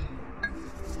stick,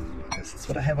 because that's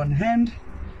what I have on hand,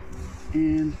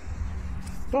 and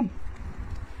boom,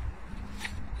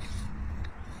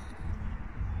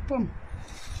 boom.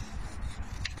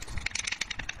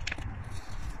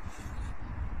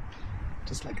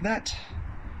 just like that.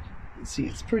 You see,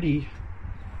 it's pretty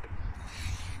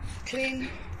clean.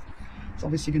 It's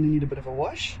obviously going to need a bit of a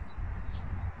wash.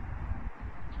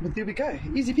 But there we go.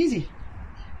 Easy peasy.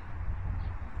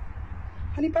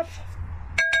 Honey puff.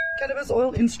 Cannabis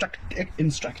oil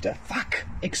extractor.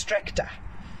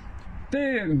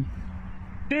 Boom.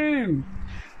 Boom.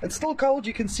 It's still cold.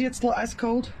 You can see it's still ice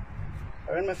cold.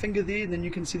 I ran my finger there, and then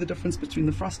you can see the difference between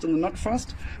the frost and the not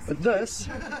frost. But this,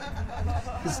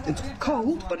 it's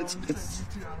cold, but it's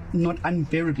not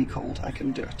unbearably cold. I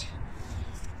can do it.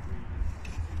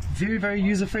 Very, very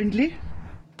user-friendly.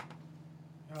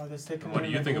 What do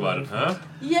you think about it, huh?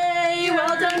 Yay!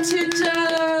 Well done to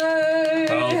Joe!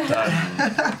 Well done.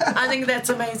 I think that's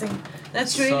amazing.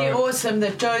 That's really awesome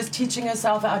that Joe's teaching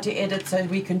herself how to edit so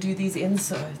we can do these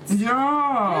inserts.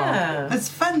 Yeah. It's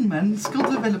fun, man. Skill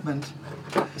development.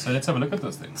 So let's have a look at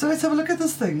this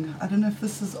thing. I don't know if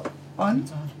this is on.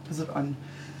 Is it on?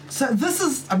 So this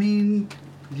is, I mean,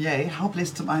 yay, how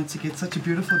blessed am I to get such a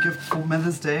beautiful gift for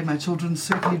Mother's Day. My children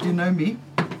certainly do know me.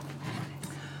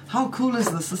 How cool is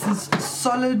this? This is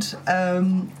solid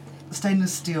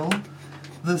stainless steel.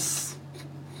 This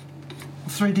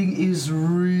threading is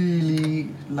really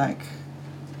like,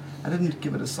 I didn't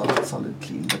give it a solid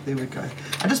clean, but there we go.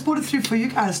 I just brought it through for you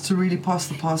guys to really pass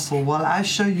the parcel while I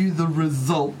show you the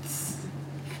results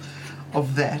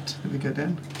of that. Here we go,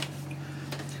 Dan.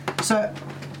 So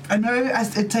I know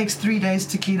it takes 3 days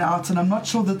to clean out, and I'm not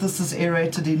sure that this is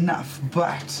aerated enough,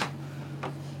 but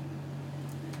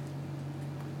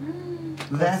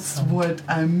that's what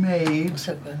I made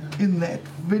in that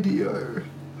video.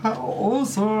 How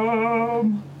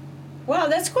awesome! Wow,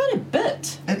 that's quite a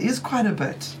bit. It is quite a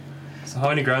bit. So how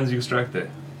many grams do you extract there?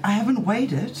 I haven't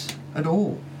weighed it at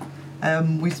all.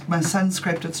 My son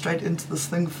scraped it straight into this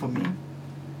thing for me.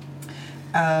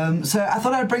 So I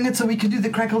thought I'd bring it so we could do the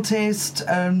crackle test.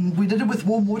 We did it with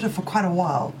warm water for quite a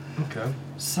while. Okay.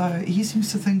 So he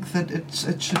seems to think that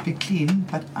it should be clean,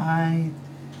 but I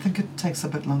think it takes a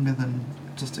bit longer than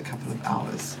just a couple of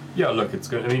hours. Yeah, look, it's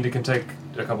good. I mean, it can take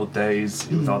a couple of days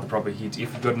without the proper heat.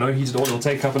 If you've got no heat at all, it'll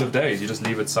take a couple of days. You just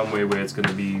leave it somewhere where it's going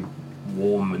to be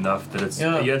warm enough that it's...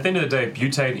 Yeah, at the end of the day,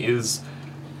 butane is...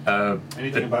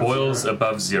 it boils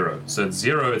above zero. So at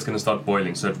zero, it's going to start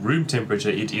boiling. So at room temperature,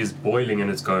 it is boiling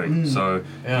and it's going. So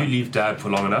you leave dab for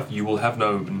long enough, you will have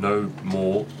no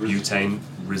more butane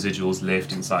residuals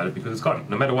left inside it because it's gone.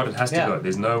 No matter what, it has to go.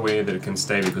 There's no way that it can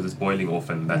stay because it's boiling off,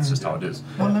 and that's just how it is.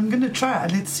 Well, I'm going to try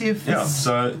it. Let's see if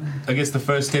so I guess the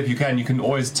first step you can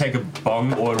always take a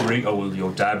bong or a rig, or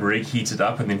your dab rig, heat it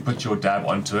up, and then put your dab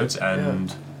onto it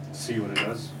and see what it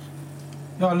does.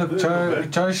 No, look,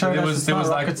 Joe showed us there was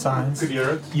like rocket science.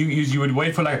 You would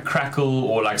wait for like a crackle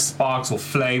or like sparks or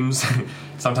flames.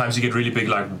 Sometimes you get really big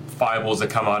like fireballs that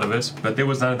come out of it, but there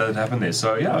was none of that happened there.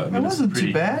 So yeah, I mean, it wasn't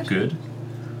too bad. Good.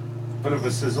 Bit of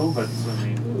a sizzle, but I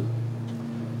mean,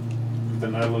 the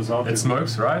nail was out. It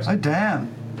smokes, right? Oh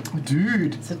damn,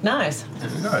 dude! Is it nice? There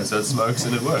we go. So it smokes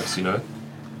and it works. You know,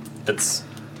 it's.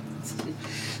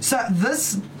 So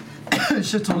this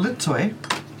shit or lit toy.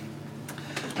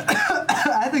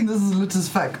 I think this is lit as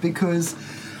fuck because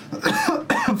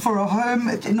for a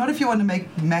home, not if you want to make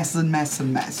mass,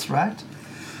 right?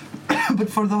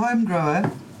 But for the home grower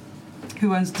who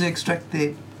wants to extract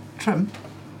their trim,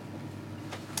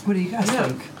 what do you guys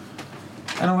think?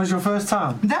 And it was your first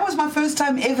time? That was my first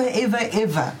time ever.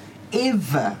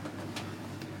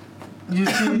 You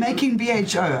see, making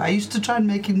BHO. I used to try and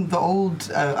making the old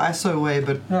ISO way,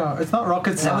 but no, it's not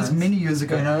rocket science. That was many years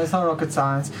ago. You know, it's not rocket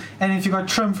science. And if you got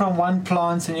trim from one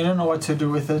plant and you don't know what to do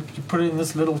with it, you put it in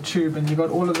this little tube and you got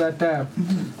all of that dab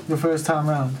your first time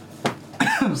round.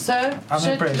 So, I'm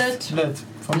impressed. Lit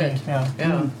for me.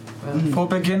 Yeah. For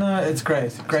beginner, it's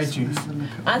great. Great use.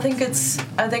 I think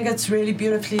it's really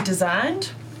beautifully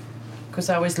designed, because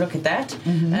I always look at that.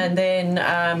 And then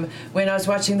when I was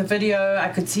watching the video, I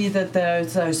could see that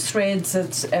those threads,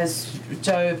 as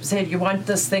Joe said, you want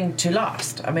this thing to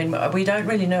last. I mean, we don't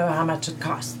really know how much it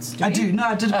costs. I do. No,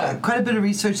 I did quite a bit of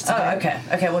research today.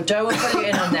 Oh, okay. Well, Joe will fill you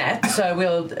in on that. So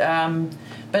we'll...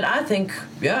 but I think,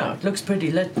 it looks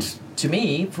pretty lit to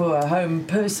me for a home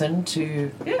person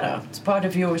to...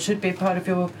 it's should be part of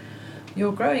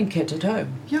your growing kit at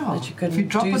home. Yeah. That you can if you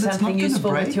drop do something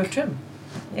useful with your trim.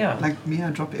 Yeah. Like me,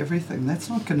 I drop everything. That's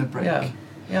not going to break.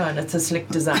 Yeah, and it's a slick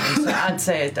design.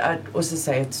 So I'd also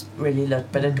say it's really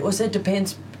lit, but it also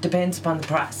depends upon the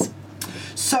price.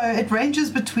 So it ranges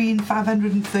between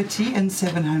 530 and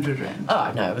 700 rand.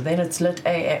 Oh no, but then it's lit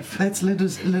AF. That's lit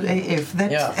AF.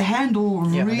 That handle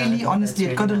really, honestly,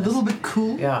 it got a little bit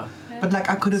cool. Yeah. But like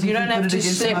I could have So you even don't put have it to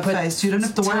against sleep my with face. You don't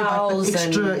have to worry about towels the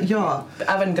extra. and Yeah.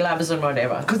 oven gloves and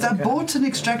whatever. Because I bought an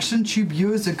extraction tube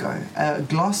years ago, a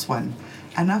glass one,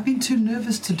 and I've been too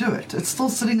nervous to do it. It's still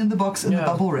sitting in the box in the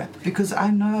bubble wrap because I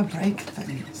know I break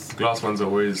things. Glass ones are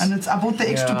always. And I bought the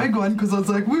extra big one because I was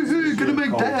like, woohoo,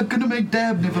 gonna make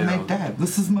dab, never make dab.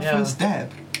 This is my first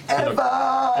dab. Ever!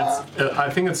 I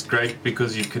think it's great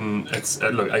because you can. It's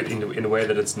in a way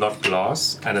that it's not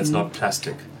glass and it's not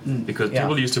plastic, because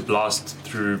people used to blast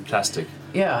through plastic.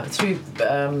 Yeah, through.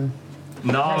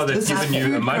 Now they've This is given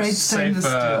you a much food-grade stainless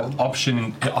safer steel.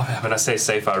 option. When I say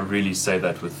safer, I really say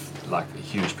that with like a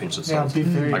huge pinch of Yeah, salt, be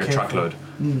very like a careful. truckload.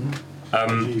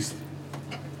 At least.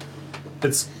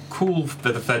 It's cool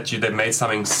that the fact they made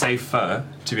something safer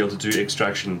to be able to do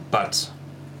extraction, but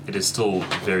it is still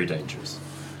very dangerous.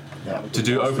 Yeah. To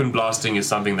do open blasting is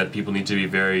something that people need to be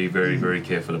very, very, very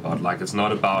careful about. Like, it's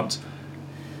not about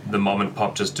the mom and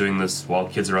pop just doing this while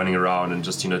kids are running around and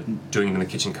just, doing it in the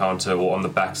kitchen counter or on the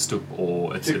back stoop,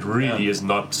 or it really is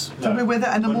not. Tell me where the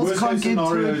animals Worst can't case get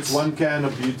scenario, to it. it's 1 can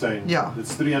of butane. Yeah.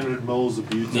 It's 300 mils of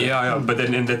butane. Yeah, but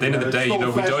then at the end of the it's day, still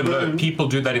we flash don't know. burn. People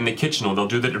do that in the kitchen, or they'll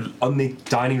do that on the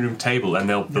dining room table, and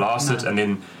they'll blast it, and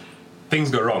then things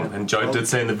go wrong. And Joe did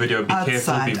say in the video, be careful, be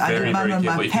Outside. I very, did mine very on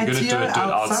careful. my If you're going to do patio it, do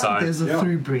it outside. There's a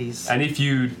through breeze. And if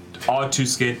you are too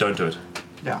scared, don't do it.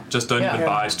 Yeah. Just don't even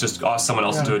buy it. Just ask someone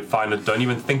else to do it. Find it. Don't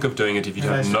even think of doing it if you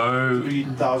have no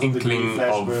 3,000 inkling degree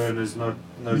flash of. burn is no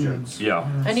jokes. Yeah.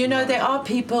 And there are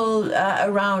people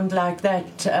around like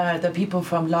that, the people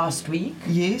from last week,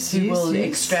 Yes, who will yes.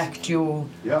 extract your.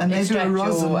 Yeah. And they do a extract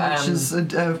rosin, your, which is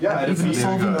and even a it's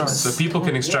solvent illegal. rosin. So people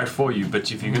can extract for you,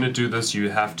 but if you're going to do this, you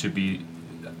have to be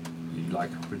like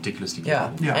ridiculously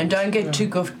careful. Yeah. And don't get too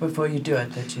goofed before you do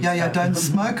it. That you Yeah, say. don't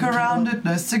smoke around it,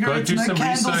 no cigarettes, do no some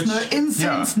candles, research. no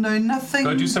incense, no nothing.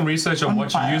 Go do some research on On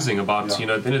what fire. you're using. About at the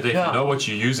end of the day, if you know what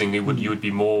you're using, you would be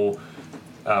more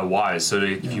wise. So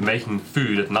if you're making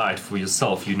food at night for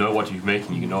yourself, you know what you're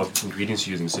making, you know what ingredients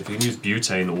you're using. So if you can use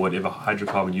butane or whatever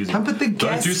hydrocarbon you're using, Don't put the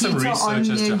gas do some heater on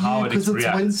research as near to how you it because it's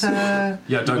reacts. winter.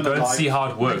 Yeah, don't go and see how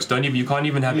it works. You can't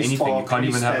even have Any anything. You spark, can't any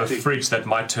even have a static. fridge that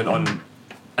might turn on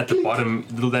at the bottom.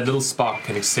 That little spark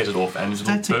can set it off, and it will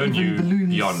Static, burn even you balloons.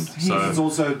 beyond. It's So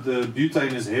also, the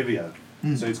butane is heavier,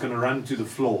 so it's going to run to the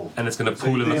floor. and it's going to So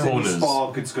pool if in the there's any corners.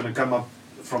 spark, it's going to come up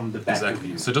from the back of Exactly.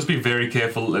 you. So just be very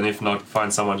careful, and if not,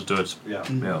 find someone to do it. Yeah.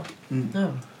 Yeah.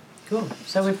 Oh, cool.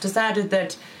 So we've decided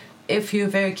that if you're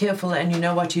very careful and you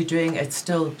know what you're doing, it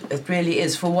really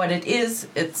is for what it is.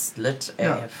 It's lit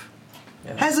Yeah. AF.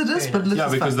 Yeah. Hazardous, Very but nice. lit Yeah,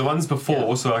 as because fuck. the ones before,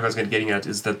 also like I was getting at,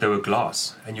 is that they were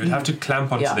glass, and you would have to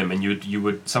clamp onto Yeah. them, and you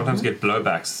would sometimes get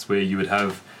blowbacks where you would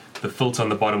have the filter on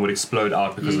the bottom would explode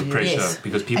out because of the pressure, Yes.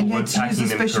 because people And you had weren't to use packing a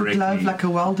them special correctly. glove, like a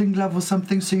welding glove or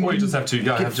something, so you Or you just have to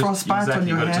get have frostbite on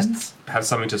your you gotta hands. just have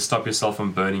something to stop yourself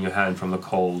from burning your hand from the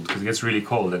cold, because it gets really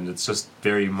cold and it's just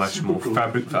very much more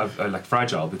like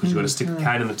fragile, because you've got to stick a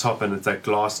can in the top and it's that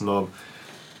glass knob.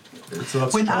 It's a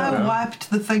lot When stronger. I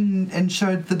wiped the thing and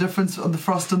showed the difference on the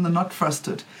frost and the not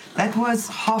frosted, that was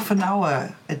half an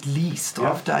hour at least Yeah.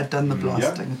 after I'd done the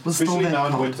blasting. It was Especially still now that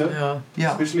in cold. winter. Yeah.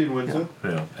 Yeah. Especially in winter.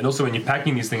 Yeah, and also when you're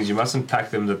packing these things, you mustn't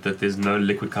pack them that there's no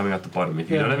liquid coming out the bottom. If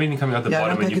you don't have anything coming out the Yeah,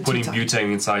 bottom don't and you're make it too putting tight.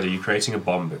 butane inside it, you're creating a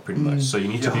bomb pretty much. So you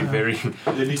need to be very,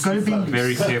 There needs gotta to be be- flow.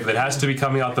 very careful. It has to be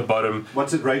coming out the bottom.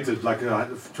 What's it rated? Like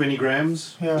 20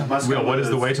 grams? Yeah. It must Well, come what with is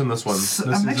the it. weight on this one?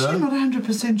 I'm actually not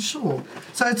 100% sure.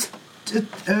 So it's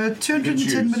 210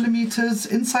 choose. millimeters,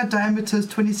 inside diameter is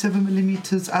 27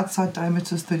 millimeters, outside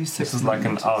diameter is 36 This is like an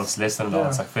millimeters. ounce, less than an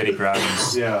ounce, like 30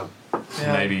 grams, Yeah,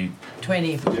 Yeah. maybe.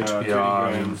 20. yeah, 20 Yeah,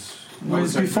 grams.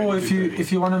 Whereas I would say before, 20 to 30.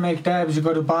 if you want to make dabs, you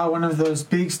got to buy one of those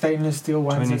big stainless steel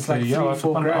ones. 20, It's like 30, yeah,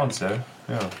 3-4 an grams. ounce,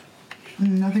 yeah.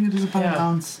 I think it is about an Yeah.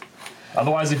 ounce.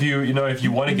 Otherwise, if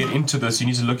you want to get into this, you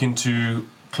need to look into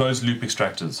closed loop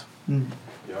extractors,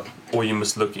 Yeah. or you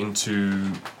must look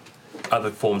into other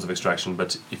forms of extraction.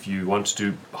 But if you want to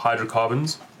do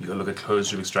hydrocarbons, you got to look at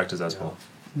closed loop extractors as well.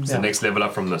 It's Yeah. the next level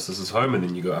up from this. This is home, and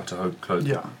then you go up to home closed.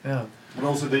 Yeah. Yeah. And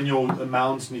also then your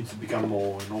amounts need to become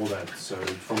more and all that. So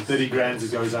from 30 grams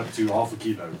it goes up to half a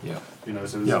kilo. Yeah. You know,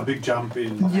 so there's Yeah. a big jump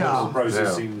in Yeah.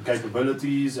 processing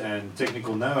capabilities and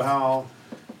technical know-how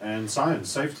and science,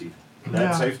 safety.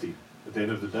 That's Yeah. safety at the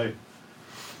end of the day.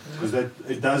 Because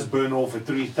it does burn off at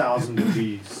 3,000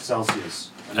 degrees Celsius.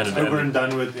 And And it's it- over and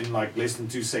done with in like less than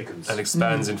 2 seconds. And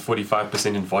expands in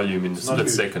 45% in volume in a It's not split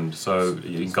good. second, so it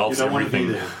You engulfs don't want to be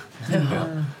everything. there.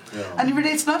 Yeah. And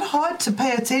really, it's not hard to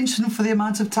pay attention for the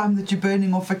amount of time that you're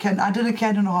burning off a can. I did a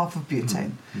can and a half of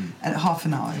butane at half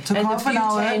an hour. It took And half the an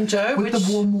hour butane, Joe, with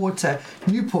the warm water.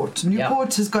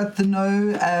 Newport has got the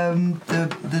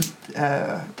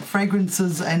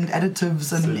fragrances and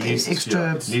additives and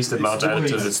extra least amount of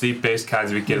additives. It's the best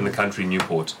cans we get in the country.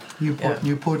 Newport.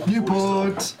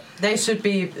 Newport. They should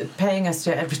be paying us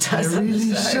to advertise They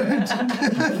really should.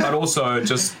 But also,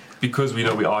 just because we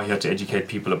know we are here to educate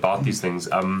people about these things,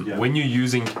 when you're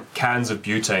using cans of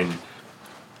butane,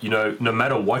 no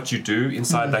matter what you do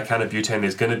inside that can of butane,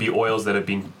 there's going to be oils that have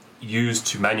been used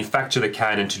to manufacture the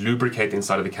can and to lubricate the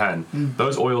inside of the can.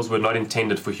 Those oils were not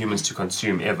intended for humans to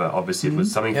consume ever. Obviously, it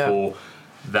was something for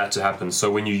that to happen. So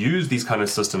when you use these kind of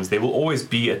systems, there will always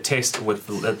be a test with.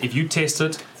 If you test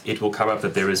it, it will come up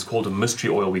that there is called a mystery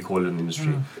oil. We call it in the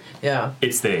industry. Yeah,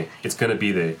 it's there. It's going to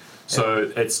be there.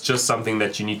 So it's just something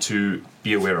that you need to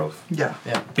be aware of.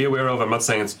 Be aware of. I'm not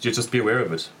saying you just be aware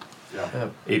of it.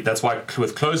 That's why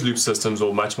with closed loop systems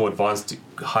or much more advanced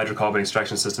hydrocarbon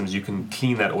extraction systems, you can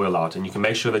clean that oil out and you can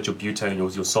make sure that your butane,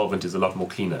 your solvent is a lot more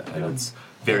cleaner and it's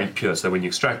very pure. So when you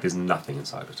extract, there's nothing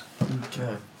inside it.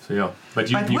 Okay. So but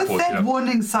with that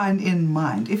warning sign in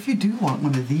mind, if you do want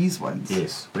one of these ones,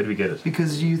 yes, where do we get it?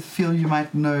 Because you feel you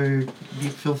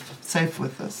feel safe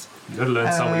with this. You got to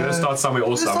learn somewhere. You got to start somewhere.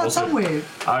 Also, somewhere.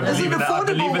 I believe in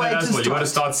that as well. You got to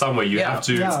start somewhere. You have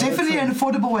to. It's definitely an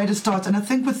affordable way to start, and I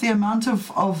think with the amount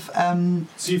of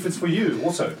see if it's for you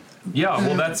also. Yeah,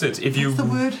 well, that's it. If you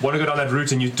want to go down that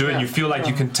route and you do it, and you feel like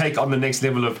you can take on the next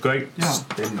level of going,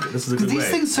 then this is a good way. Because these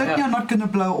things certainly are not going to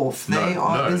blow off.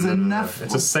 There's enough.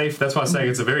 It's a safe. That's why I'm saying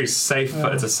it's a very safe.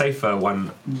 It's a safer one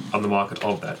on the market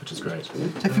of that, which is great. So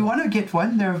if you want to get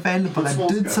one, they're available. I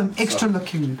did some extra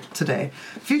looking today.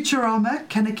 Futurama,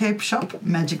 Canna Cape Shop,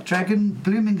 Magic Dragon,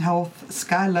 Blooming Health,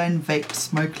 Skyline Vape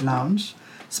Smoke Lounge,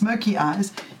 Smoky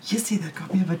Eyes. You see, that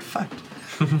got me a bit fucked.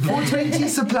 420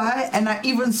 supply, and I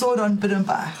even saw it on Bid and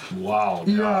Buy. Wow,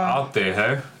 out there,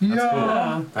 hey?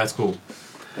 That's cool.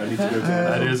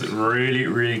 That is really,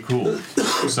 really cool.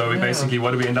 So we basically, what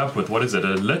do we end up with? What is it? A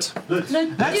lit?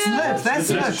 That's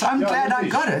lit. I'm glad I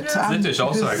got it. Litish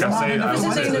also. I can say I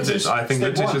want Litish. I think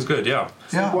Litish is good.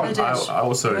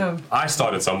 I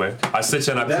started somewhere. I sit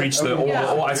here and I preach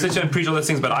I sit here and preach all those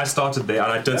things, but I started there,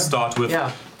 and I did start with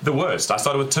the worst. I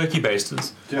started with turkey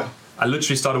basters. I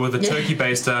literally started with a turkey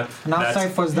baster. How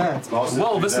safe was that?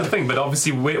 Well, this is the thing, but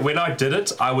obviously when I did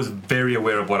it, I was very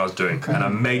aware of what I was doing, and I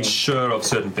made sure of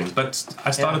certain things, but I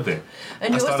started there.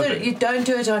 And you don't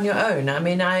do it on your own. I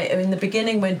mean, in the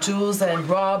beginning when Jules and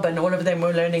Rob and all of them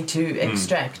were learning to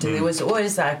extract, there was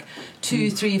always like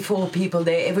 2, 3, 4 people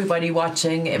there, everybody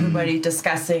watching, everybody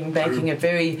discussing, making it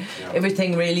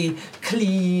everything really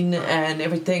clean and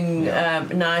everything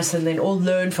nice, and then all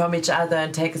learn from each other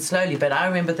and take it slowly. But I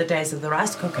remember the days of the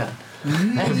rice cooker.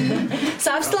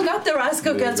 So I've still got the rice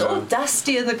cooker. It's all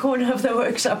dusty in the corner of the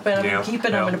workshop, but I'm going to keep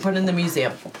it. I'm going to put it in the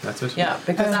museum. That's it. Yeah,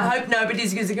 because I hope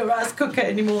nobody's using a rice cooker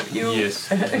anymore. Yes.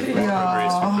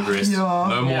 Progress.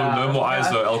 No more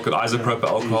isopropyl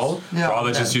alcohol.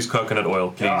 Rather just use coconut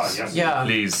oil, please.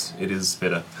 Please, it is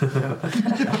better.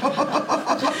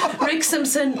 Rick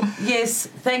Simpson, yes,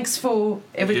 thanks for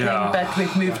everything, but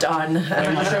we've moved on.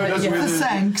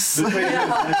 Thanks.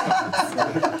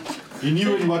 You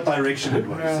knew in what direction it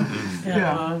was.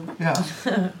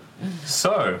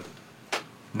 So,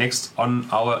 next on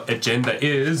our agenda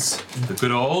is the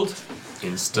good old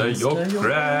Instagram.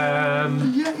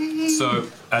 So,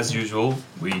 as usual,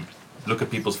 we look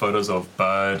at people's photos of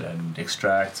bud and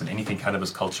extracts and anything cannabis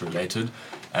culture related,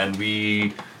 and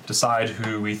we decide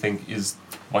who we think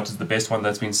what is the best one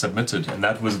that's been submitted, and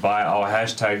that was via our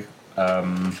hashtag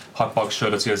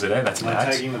hotboxshow.co.za. That's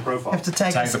tagging the profile. You have to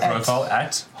tag the profile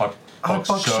at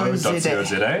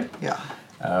hotboxshow.co.za.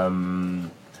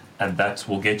 And that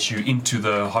will get you into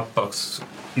the Hotbox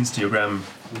Instagram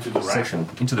section,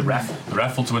 into the raffle. The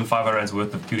raffle to win 500 rands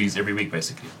worth of goodies every week,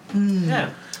 basically.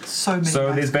 So many.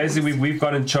 So there's basically we've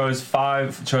gone and chosen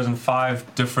 5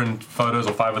 different photos,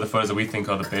 or 5 of the photos that we think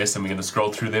are the best, and we're going to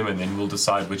scroll through them, and then we'll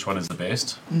decide which one is the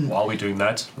best. While we're doing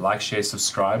that, like, share,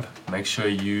 subscribe. Make sure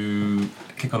you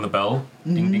click on the bell,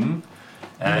 ding ding,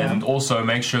 and also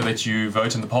make sure that you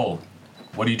vote in the poll.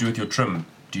 What do you do with your trim?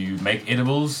 Do you make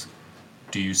edibles?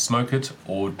 Do you smoke it,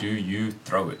 or do you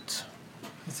throw it?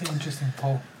 It's an interesting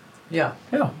poll. Yeah,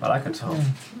 I like it.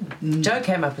 Joe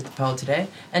came up with the poll today,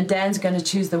 and Dan's going to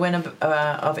choose the winner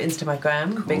of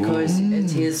Instagram because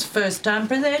it's his first time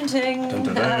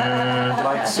presenting.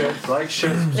 Like, share,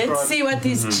 Let's see what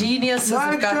these geniuses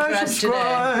have got for us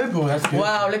today.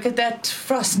 Wow, look at that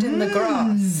frost in the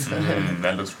grass.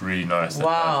 That looks really nice.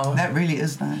 Wow. That really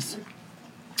is nice.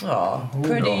 Oh,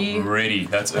 pretty. Oh, ready.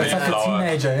 That's early That's like a flower.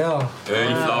 teenager, yeah.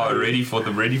 Early flower, ready for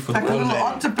the Like a little pollen.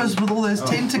 octopus with all those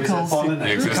tentacles. pollen?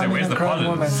 Yeah, 'cause I say, where's the Becoming a grown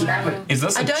pollen? woman. Is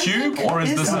this I a don't tube think or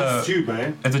is it this is. a? Tube,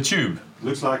 eh? It's a tube.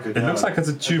 Looks like it. It looks like it's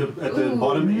a tube. At the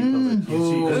bottom end of it, you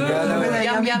see. Look at that Yum,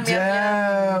 yummy yum, yum,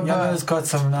 dab. Yellow's got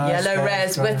some nice. Yellow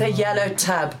raz with a yellow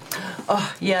tub.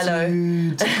 Oh, yellow.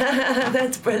 Dude.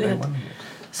 That's brilliant.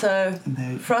 So,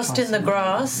 They Frost in the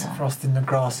Grass, Frost in the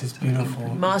Grass is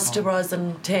beautiful. Master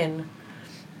Rosin 10.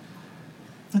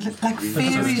 They look like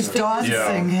fairies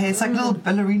dancing. Hey, it's like little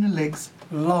ballerina legs.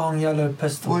 Long yellow Or is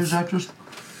pistols. that just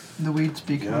the weed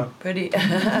speaking? Yeah. Pretty.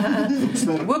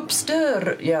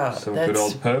 Whoopster. Yeah. Some that's, good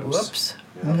old perps. Whoops.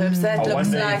 Perps, that looks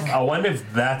like. I wonder if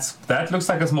that looks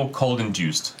like it's more cold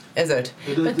induced. Is it?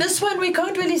 But this one, we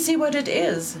can't really see what it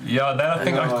is. Yeah, that I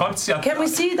think I can't see. Can we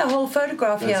see the whole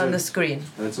photograph here That's on it. the screen?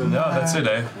 That's it. No, that's it,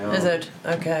 eh? Yeah. Is it?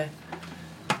 Okay.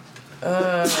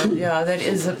 Yeah,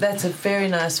 that's a very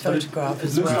nice photograph It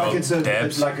as looks well. like it's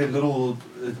Dabs. like a little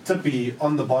tippy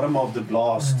on the bottom of the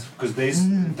blast because there's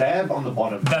dab on the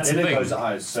bottom. That's then the it thing. goes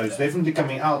eyes, so it's definitely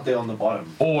coming out there on the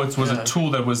bottom. Or it was a tool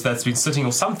that's been sitting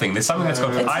or something. There's something that's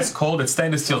got It's ice cold. It's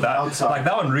stainless steel. On the That outside. like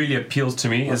that one really appeals to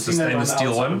me. I've Is the seen that on stainless the steel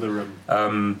outside of one. the rim.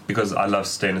 Because I love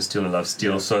stainless steel and I love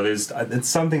steel. So there's it's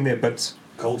something there, but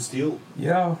Cold steel.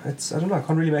 yeah, it's I don't know. I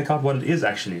can't really make out what it is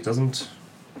actually. It doesn't.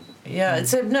 Yeah,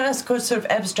 it's a nice sort of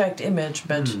abstract image,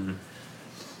 but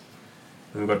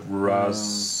We've got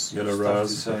Raz, yellow stuff Raz,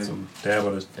 to say. got some dab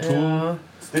on a tool. yeah.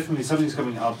 It's definitely something's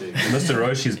coming out there. Mr.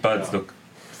 Roshi's buds Yeah. look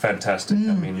fantastic. I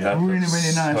mean, that really, looks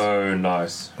really nice. so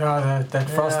nice. Yeah, that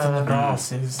Frost in the Yeah.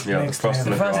 Grass is Yeah, the next frost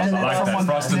in the level. grass. Frost in I the like that. Someone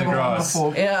Frost in the never won grass.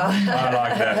 before. Yeah. I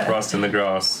like that. Frost in the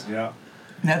grass. Yeah.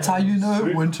 That's how you know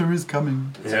Sweet. winter is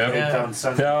coming. Yeah. Yeah. Town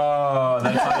sun. Oh,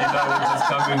 that's how you know winter's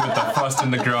coming with the frost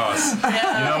in the grass.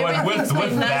 Yeah, You know what? everything's With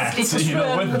been that, nicely you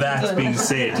know, with trimmed. that being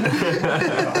said,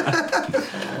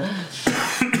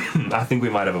 I think we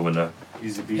might have a winner.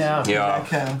 Easy peasy. Yeah. Yeah,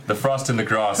 Okay. the frost in the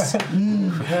grass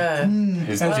Yeah.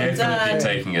 is Well definitely done.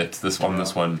 taking it. This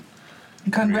one.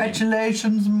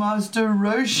 Congratulations, Master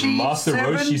Roshi. Master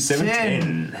Roshi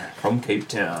 710 from Cape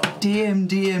Town. DM,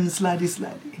 slidey.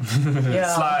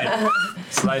 Yeah.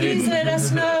 Slide Please in. let us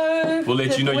know. We'll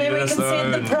let you know. where You we let us can know.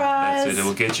 send the and prize. That's it. It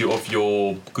will get you off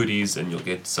your goodies, and you'll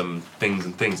get some things,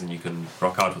 and you can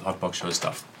rock out with Hotbox Show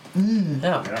stuff.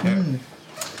 Yeah. Yeah.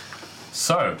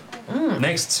 So,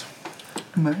 next,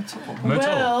 Myrtle. Myrtle.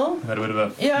 Well, Had a bit of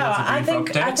a yeah, I brief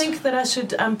think update. that I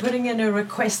should. I'm putting in a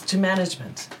request to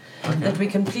management that we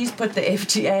can please put the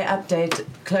FTA update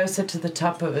closer to the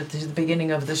top of it, to the beginning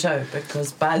of the show,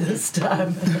 because by this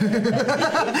time, the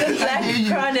Black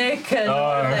Chronic and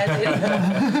all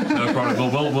that. No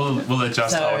problem. We'll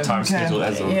adjust So, our time okay. schedule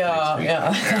as of Yeah,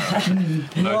 next yeah.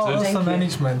 You are Noted. also Thank you.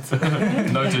 management.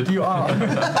 Noted. You are.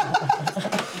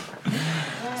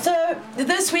 So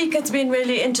this week it's been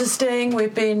really interesting.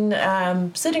 We've been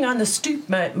sitting on the stoop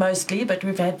mostly, but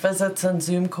we've had visits and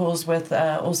Zoom calls with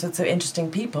all sorts of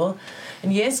interesting people.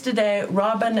 And yesterday,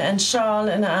 Robin and Charles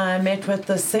and I met with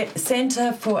the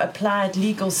Centre for Applied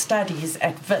Legal Studies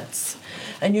at WITS.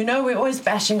 And you know, we're always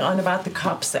bashing on about the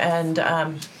cops, and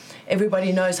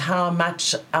everybody knows how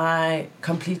much I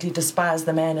completely despise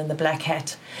the man in the black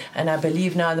hat. And I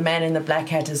believe now the man in the black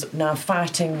hat is now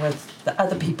fighting with the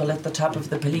other people at the top of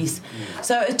the police.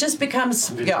 So it just becomes,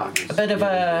 a bit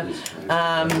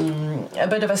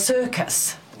of a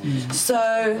circus.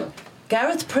 So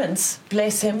Gareth Prince,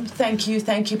 bless him, thank you,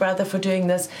 brother, for doing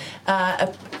this,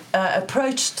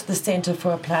 approached the Centre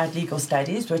for Applied Legal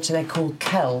Studies, which they call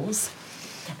CALS,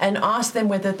 and asked them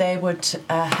whether they would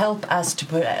help us to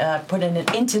put in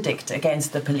an interdict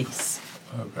against the police.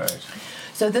 Oh, great.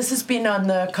 So this has been on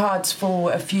the cards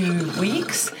for a few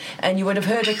weeks, and you would have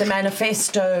heard at the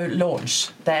manifesto launch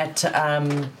that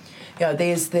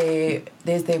there's their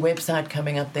website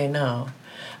coming up there now.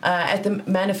 At the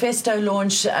manifesto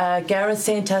launch, Gareth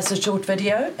sent us a short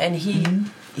video, and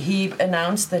he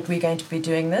announced that we're going to be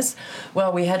doing this.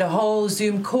 Well, we had a whole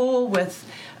Zoom call with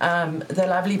the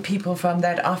lovely people from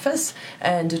that office,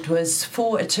 and it was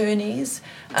 4 attorneys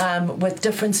with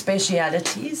different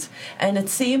specialities, and it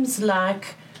seems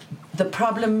like the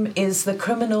problem is the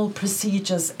Criminal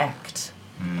Procedures Act.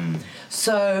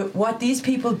 So what these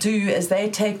people do is they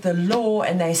take the law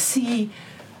and they see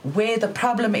where the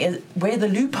problem is, where the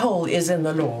loophole is in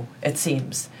the law, it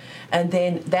seems, and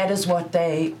then that is what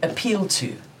they appeal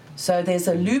to. So there's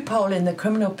a loophole in the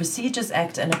Criminal Procedures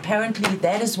Act, and apparently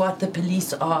that is what the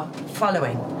police are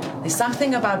following. There's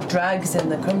something about drugs in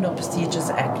the Criminal Procedures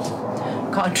Act.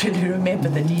 Can't really remember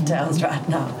the details right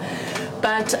now.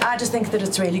 But I just think that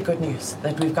it's really good news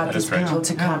that we've got That these is great. people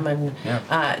to come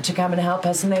and help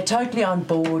us, and they're totally on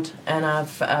board. And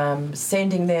I've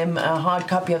sending them a hard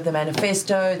copy of the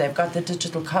manifesto. They've got the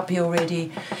digital copy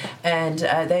already, and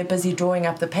they're busy drawing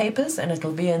up the papers, and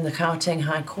it'll be in the Gauteng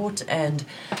High Court. And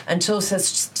until such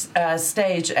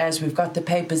stage as we've got the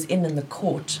papers in the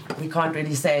court, we can't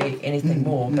really say anything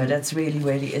more. But it's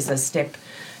really is a step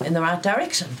in the right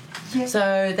direction. Yeah.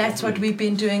 So that's what we've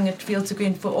been doing at Fields of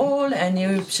Green for All, and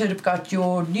you should have got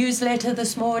your newsletter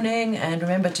this morning, and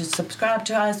remember to subscribe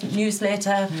to our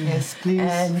newsletter. Yes, please.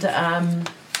 And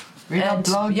read our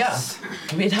blogs.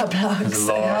 Yeah, read our blogs. There's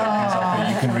a lot of things up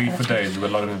there. You can read for days. We've got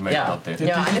a lot of information out there.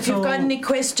 Yeah, and if you've got any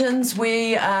questions,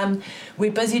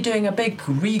 we're busy doing a big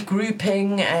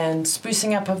regrouping and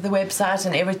sprucing up of the website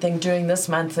and everything during this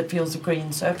month at Fields of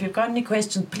Green. So if you've got any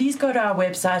questions, please go to our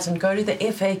website and go to the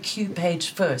FAQ page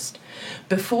first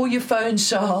before you phone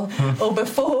Charles or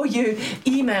before you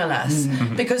email us.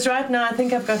 Because right now I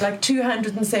think I've got like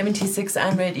 276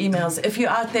 unread emails. If you're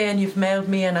out there and you've mailed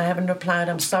me and I haven't replied,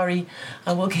 I'm sorry.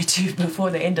 I will get to you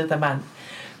before the end of the month.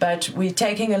 But we're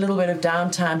taking a little bit of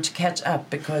downtime to catch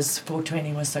up because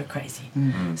 420 was so crazy.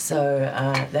 So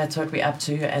that's what we're up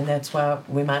to, and that's why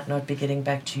we might not be getting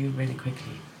back to you really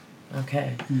quickly.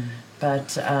 Okay.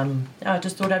 But I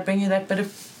just thought I'd bring you that bit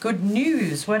of good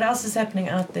news. What else is happening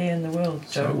out there in the world,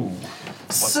 Joe?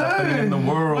 What's happening in the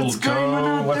world, what's going on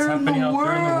out What's there in the happening out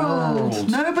there in the world?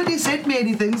 Nobody sent me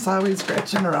anything, so I was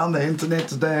scratching around the internet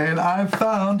today, and I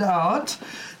found out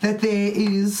that there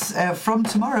is, from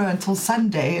tomorrow until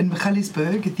Sunday in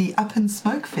Michalisburg, the Up and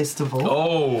Smoke Festival.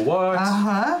 Oh, what?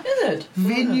 Is it?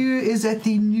 Venue is at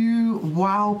the new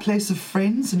Wow Place of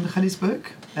Friends in Michalisburg.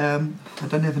 I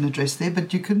don't have an address there,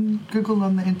 but you can Google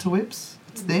on the interwebs.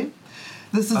 It's there.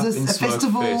 This is a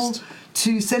festival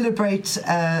to celebrate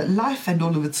life and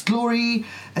all of its glory.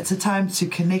 It's a time to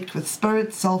connect with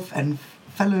spirit, self, and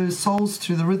fellow souls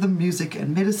through the rhythm, music,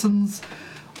 and medicines.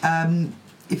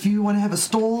 If you want to have a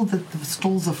stall, the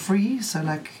stalls are free. So,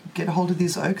 get a hold of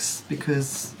these oaks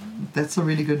because that's a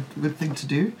really good thing to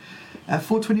do.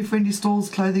 420 friendly stalls,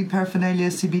 clothing, paraphernalia,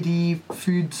 CBD,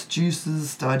 foods,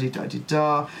 juices,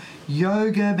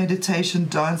 yoga, meditation,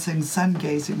 dancing, sun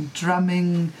gazing,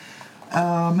 drumming.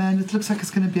 Oh man, it looks like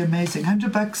it's going to be amazing. $100,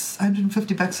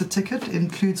 $150 a ticket,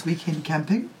 includes weekend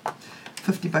camping.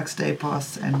 $50 day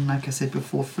pass, and like I said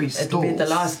before, free stalls. It'll be the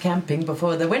last camping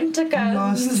before the winter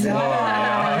comes. Exactly.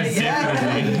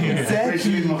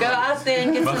 Go out there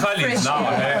and get some fresh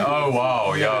air. Oh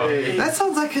wow, yeah. That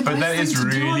sounds like a nice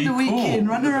thing to do on the weekend.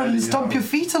 Run around and stomp your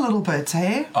feet a little bit,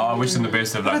 hey? Oh, I wish them the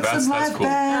best of luck. That's That's cool.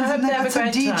 bands, and they have got a some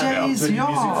great DJs.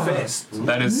 Yeah.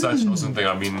 That is such an awesome thing.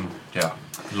 I mean, yeah.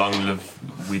 Long live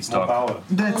Weedstock. Power.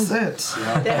 That's it.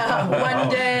 Yeah,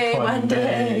 one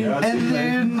day. And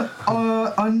then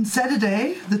on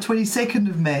Saturday, the 22nd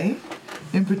of May,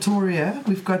 in Pretoria,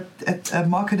 we've got a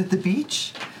market at the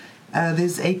beach.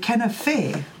 There's a canna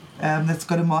fair that's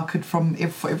got a market for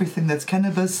everything that's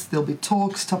cannabis. There'll be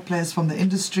talks, top players from the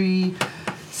industry,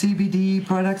 CBD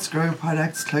products, grow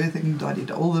products, clothing,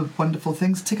 all the wonderful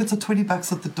things. Tickets are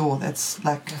 $20 at the door. That's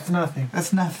nothing.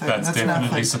 That's nothing. That's definitely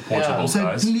nothing. supportable, So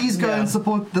guys. please go and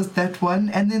support that one.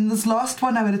 And then this last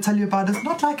one I'm going to tell you about is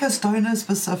not like a stoner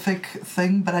specific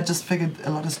thing, but I just figured a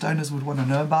lot of stoners would want to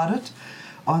know about it.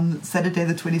 On Saturday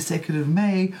the 22nd of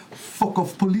May, Fuck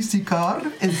Off Police Car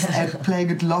is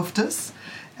playing at Loftus.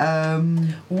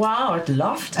 Wow, at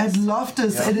Loftus. At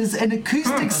Loftus, it is an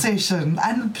acoustic session,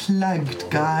 unplugged,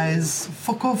 guys.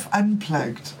 Fuck Off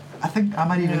Unplugged. I think I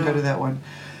might even go to that one.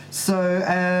 So,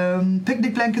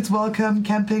 picnic blankets welcome,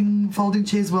 camping, folding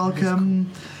chairs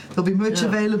welcome. There'll be merch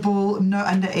available, no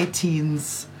under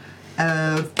 18s.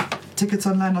 Tickets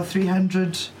online are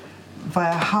 $300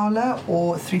 via Howler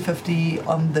or $350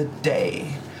 on the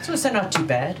day. It's also not too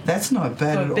bad. That's not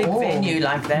bad For at a big all. venue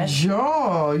like that.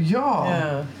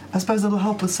 Yeah. I suppose it'll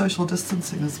help with social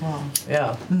distancing as well.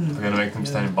 Yeah. We're going to make them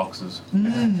stand in boxes.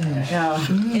 Yeah.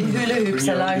 In hula hoops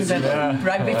along the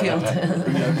rugby field.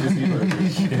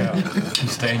 You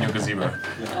stay in your gazebo.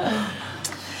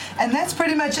 And that's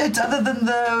pretty much it, other than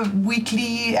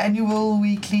the annual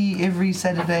weekly, every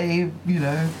Saturday,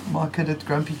 market at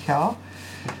Grumpy Cow.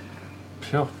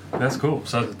 Sure, that's cool.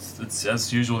 So it's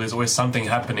as usual. There's always something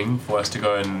happening for us to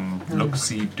go and look,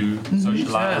 see, do,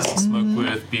 socialise, smoke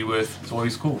with, be with. It's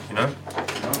always cool,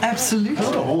 Absolutely.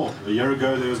 A year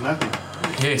ago there was nothing.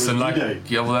 Yes, and D-Day.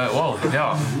 yeah.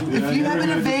 If you have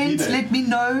an event, let me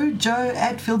know. Joe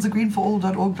at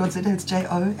fieldsofgreenforall.org.za. It's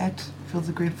JO at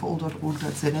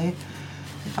fieldsofgreenforall.org.za.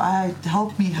 if I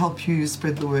help you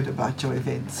spread the word about your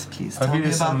events, please tell me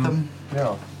about them.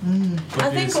 Yeah. I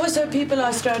think also people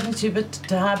are starting to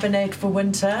hibernate for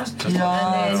winter.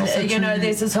 Yeah, And then,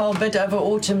 there's this whole bit over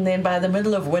autumn, then by the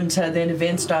middle of winter, then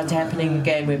events start happening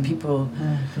again when people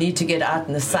need to get out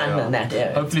in the sun and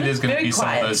that. Hopefully there's going to be quiet.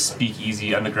 some of those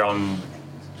speakeasy underground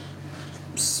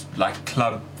like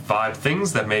club vibe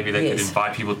things that maybe they could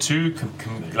invite people to,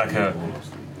 like a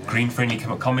green-friendly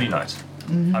comedy night.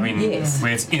 I mean,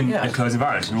 where it's in a closed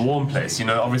environment, in a warm place.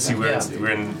 Obviously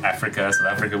we're in Africa, South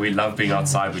Africa. We love being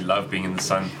outside. We love being in the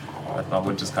sun. But now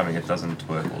winter's coming. It doesn't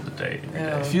work all the day.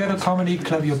 If you had a comedy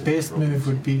club, your best move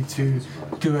would be to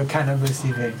do a cannabis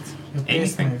event. Your best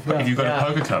Anything. move, If you've got a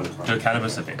poker club, do a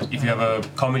cannabis event. If you have a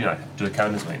comedy night, do a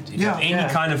cannabis event. If you have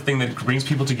any kind of thing that brings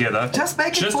people together, Just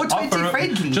make it 420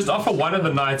 friendly. Just offer one of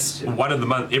the nights, one of the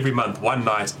month, every month, one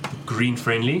night green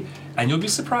friendly, and you'll be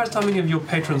surprised how many of your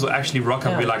patrons will actually rock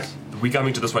up and be like, we're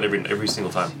coming to this one every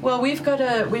single time. Well, we've got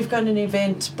an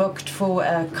event booked for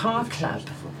a car club.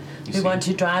 who want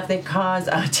to drive their cars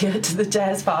out here to the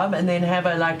jazz farm and then have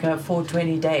a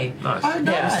 420 day. Nice. Oh,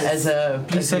 nice. As a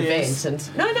event. Yes.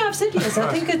 And no, I've said yes.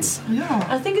 I think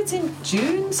it's in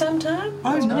June sometime.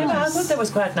 Oh, nice. I thought that was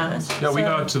quite nice. Yeah, we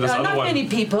go to this other not one. Not many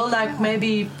people, like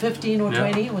maybe 15 or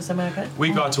 20 or something like that.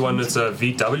 We got to one that's a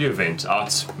VW event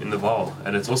out in the Val,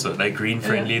 and it's also they're green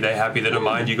friendly, they're happy, they don't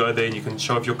mind. You go there and you can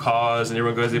show off your cars, and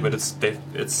everyone goes there. But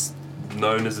it's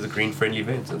known as a green friendly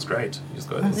event. So it's great. You just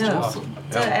go there. Yeah. Awesome.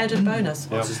 It's an added bonus.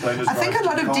 Yeah. I think a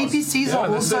lot of DPCs are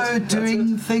that's also it.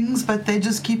 doing things, but they're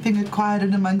just keeping it quiet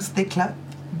and amongst their club.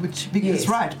 Which is Yes.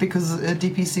 right, because a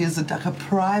DPC is a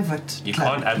private You club.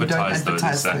 can't advertise those,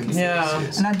 exactly. things. Yeah.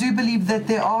 Yes. And I do believe that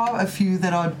there are a few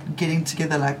that are getting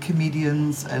together, like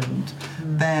comedians and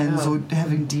bands, or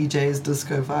having DJs,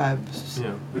 disco vibes.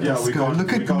 Yeah. But yeah, we Disco. can't,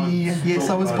 Look we at can't me. Yes,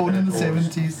 talk I was about born in that the or,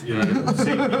 70s. You know,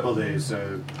 see people there.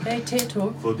 So Hey,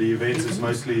 Teto. for the events, it's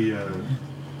mostly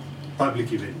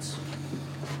public events,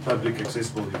 public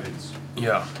accessible events.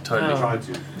 Yeah, totally. Oh. Try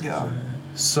to. Yeah.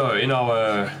 So in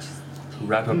our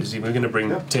wrap up, we're going to bring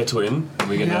Teto in, and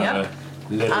we're going to Yeah.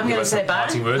 let him I'm give gonna us say some bye.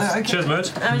 parting words. Okay. Cheers,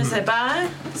 Mert. I'm going to say bye.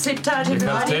 Sleep tight, Here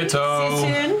comes everybody. Teto. See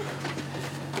you soon.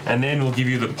 And then we'll give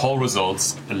you the poll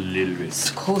results a little bit.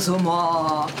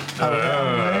 Kosoma.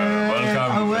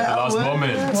 Welcome. Oh, at the last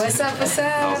moment. What's up, what's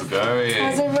How's up? it going?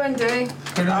 How's everyone doing?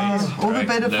 All the Right,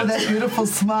 better for that beautiful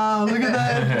smile. Look at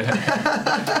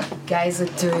that. Guys are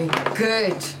doing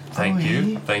good. Thank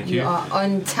you. Thank You you. are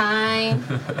on time.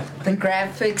 The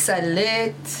graphics are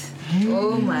lit.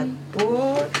 Oh my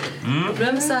god.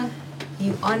 Brimson,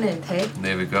 you on it, hey?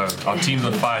 There we go. Our team's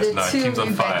on fire The tonight. two Team's of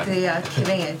on you back fire. there are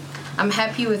killing it. I'm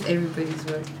happy with everybody's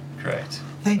work. Great.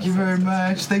 Thank you very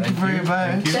much. Thank you very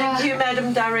much. Thank you,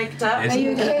 Madam Director. Yes. Are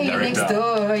you okay? You're Director. next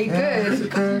door. Are you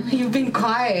good? You've been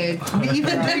quiet. We're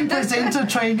even doing presenter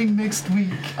training next week.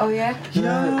 Oh yeah?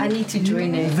 Yeah. I need to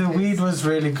join it. The weed was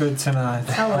really good tonight.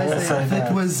 How was I'll it? say It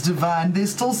that. was divine.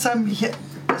 There's still some here.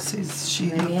 Says she.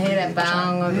 You hear that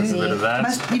bang of There's a bit of me? that.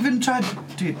 Must even try.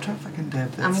 Dude, try fucking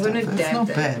dab that I'm stuff. gonna It's dab not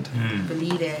that. bad.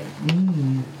 Believe it.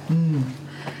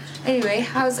 Anyway,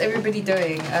 how's everybody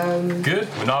doing? Good.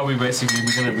 Well, now we're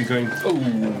going.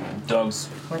 Oh, dogs.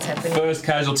 What's happening? First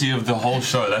casualty of the whole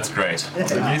show. That's great.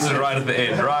 This is right at the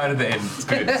end. Right at the end. It's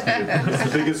good. It's good. It's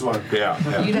the biggest one.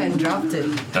 Yeah. You done dropped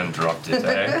it. Done dropped it,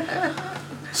 eh?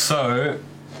 So,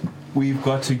 we've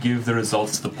got to give the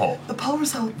results to the poll. The poll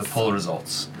results. The poll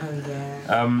results. Oh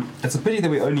yeah. It's a pity that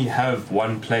we only have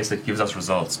one place that gives us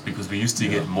results because we used to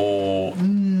get more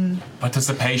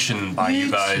participation by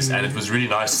you guys, and it was really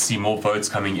nice to see more votes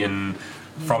coming in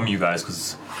from you guys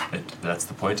because that's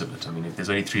the point of it. I mean, if there's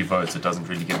only 3 votes, it doesn't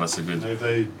really give us a good. And if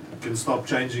they can stop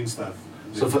changing stuff,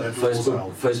 So that will also Facebook,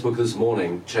 help. Facebook this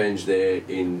morning changed their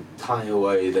entire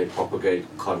way they propagate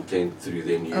content through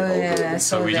their new algorithm.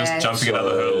 So we're just jumping another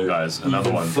hurdle, guys. Another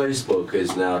Even one. Facebook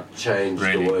has now changed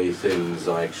Really? the way things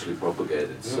are actually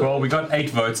propagated. So Well, we got 8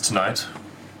 votes tonight.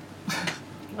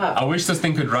 I wish this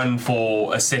thing could run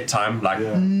for a set time, like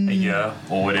Yeah. a year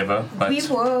or whatever. But We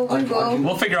will.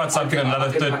 we'll figure out something on another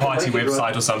I can third-party make it website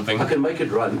run. or something. I can make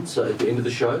it run, so at the end of the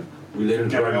show, we let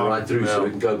it Carry run on. right through so Yeah. we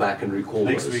can go back and recall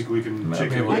Next those. week we can check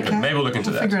Maybe it. we'll look, Okay. maybe we'll look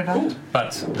into We'll figure that. it out.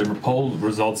 But the poll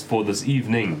results for this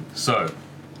evening. So,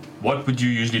 what would you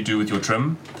usually do with your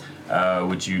trim?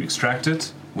 Would you extract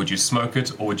it? Would you smoke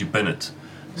it? Or would you bin it?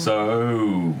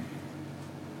 So,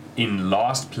 in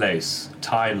last place,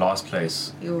 tie in last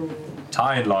place.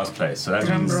 Tie in last place. So that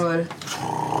Drum means roll.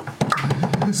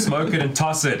 smoke it and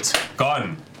toss it.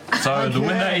 Gone. So the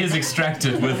winner is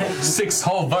extracted with 6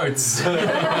 whole votes.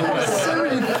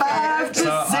 75%. So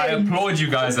I applaud you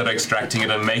guys that are extracting it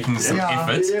and making some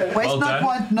effort. Waste Well not, done.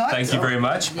 want not. Thank you very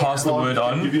much. Pass the word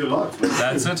on. Give you a lot.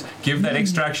 That's it. Give that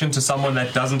extraction to someone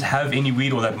that doesn't have any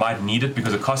weed or that might need it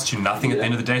because it costs you nothing at the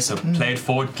end of the day. So play it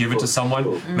forward, give it to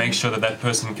someone, make sure that that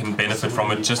person can benefit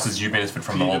from it just as you benefit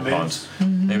from the whole plant.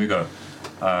 There we go.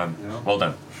 Well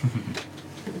done.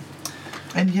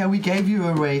 And here we gave you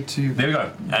a way to. There we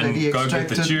go. And maybe go get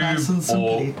the extract it nice and tube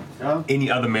or Yeah. any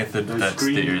other method Those that's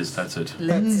screens. there is. That's it.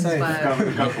 Let's say. Cover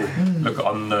a couple. Look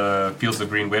on the Fields of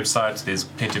Green website. There's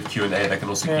plenty of Q&A that can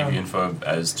also give you info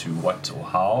as to what or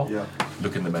how. Yeah.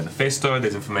 Look in the manifesto.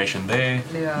 There's information there.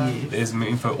 Yeah. There's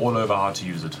info all over how to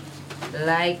use it.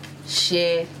 Like,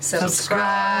 share,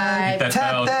 subscribe. That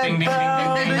bell. that Ding, ding,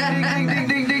 bell. ding, ding, ding. Ding, ding,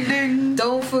 ding, ding, ding.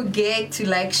 Don't forget to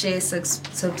like, share,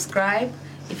 subscribe.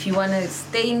 If you want to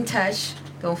stay in touch,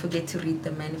 don't forget to read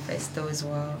the manifesto as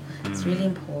well. It's really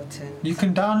important. You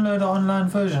can download the online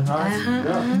version,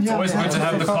 right? It's always good to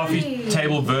have the Coffee. coffee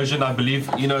table version. I believe,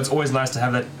 it's always nice to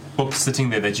have that book sitting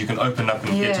there that you can open up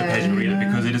and get to a page and read it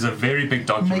because it is a very big Make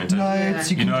document. And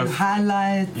notes, you You can know, do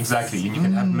highlights. exactly, and you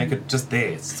can make it just there.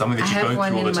 It's something I that you have go one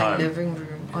through all in the my time. living room.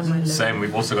 On my living Same,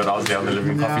 we've also got ours there on the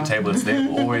living Yeah. coffee table. It's there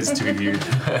always to be viewed.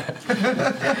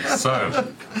 So,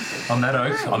 on that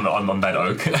oak, on that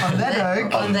oak, On that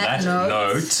note, On that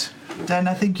note. Dan,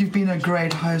 I think you've been a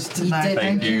great host tonight. did.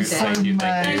 Thank you so much.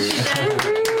 Thank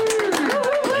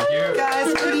you.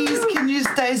 Guys, please, can you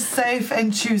stay safe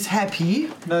and choose happy?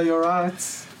 Know your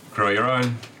rights. Grow your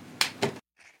own.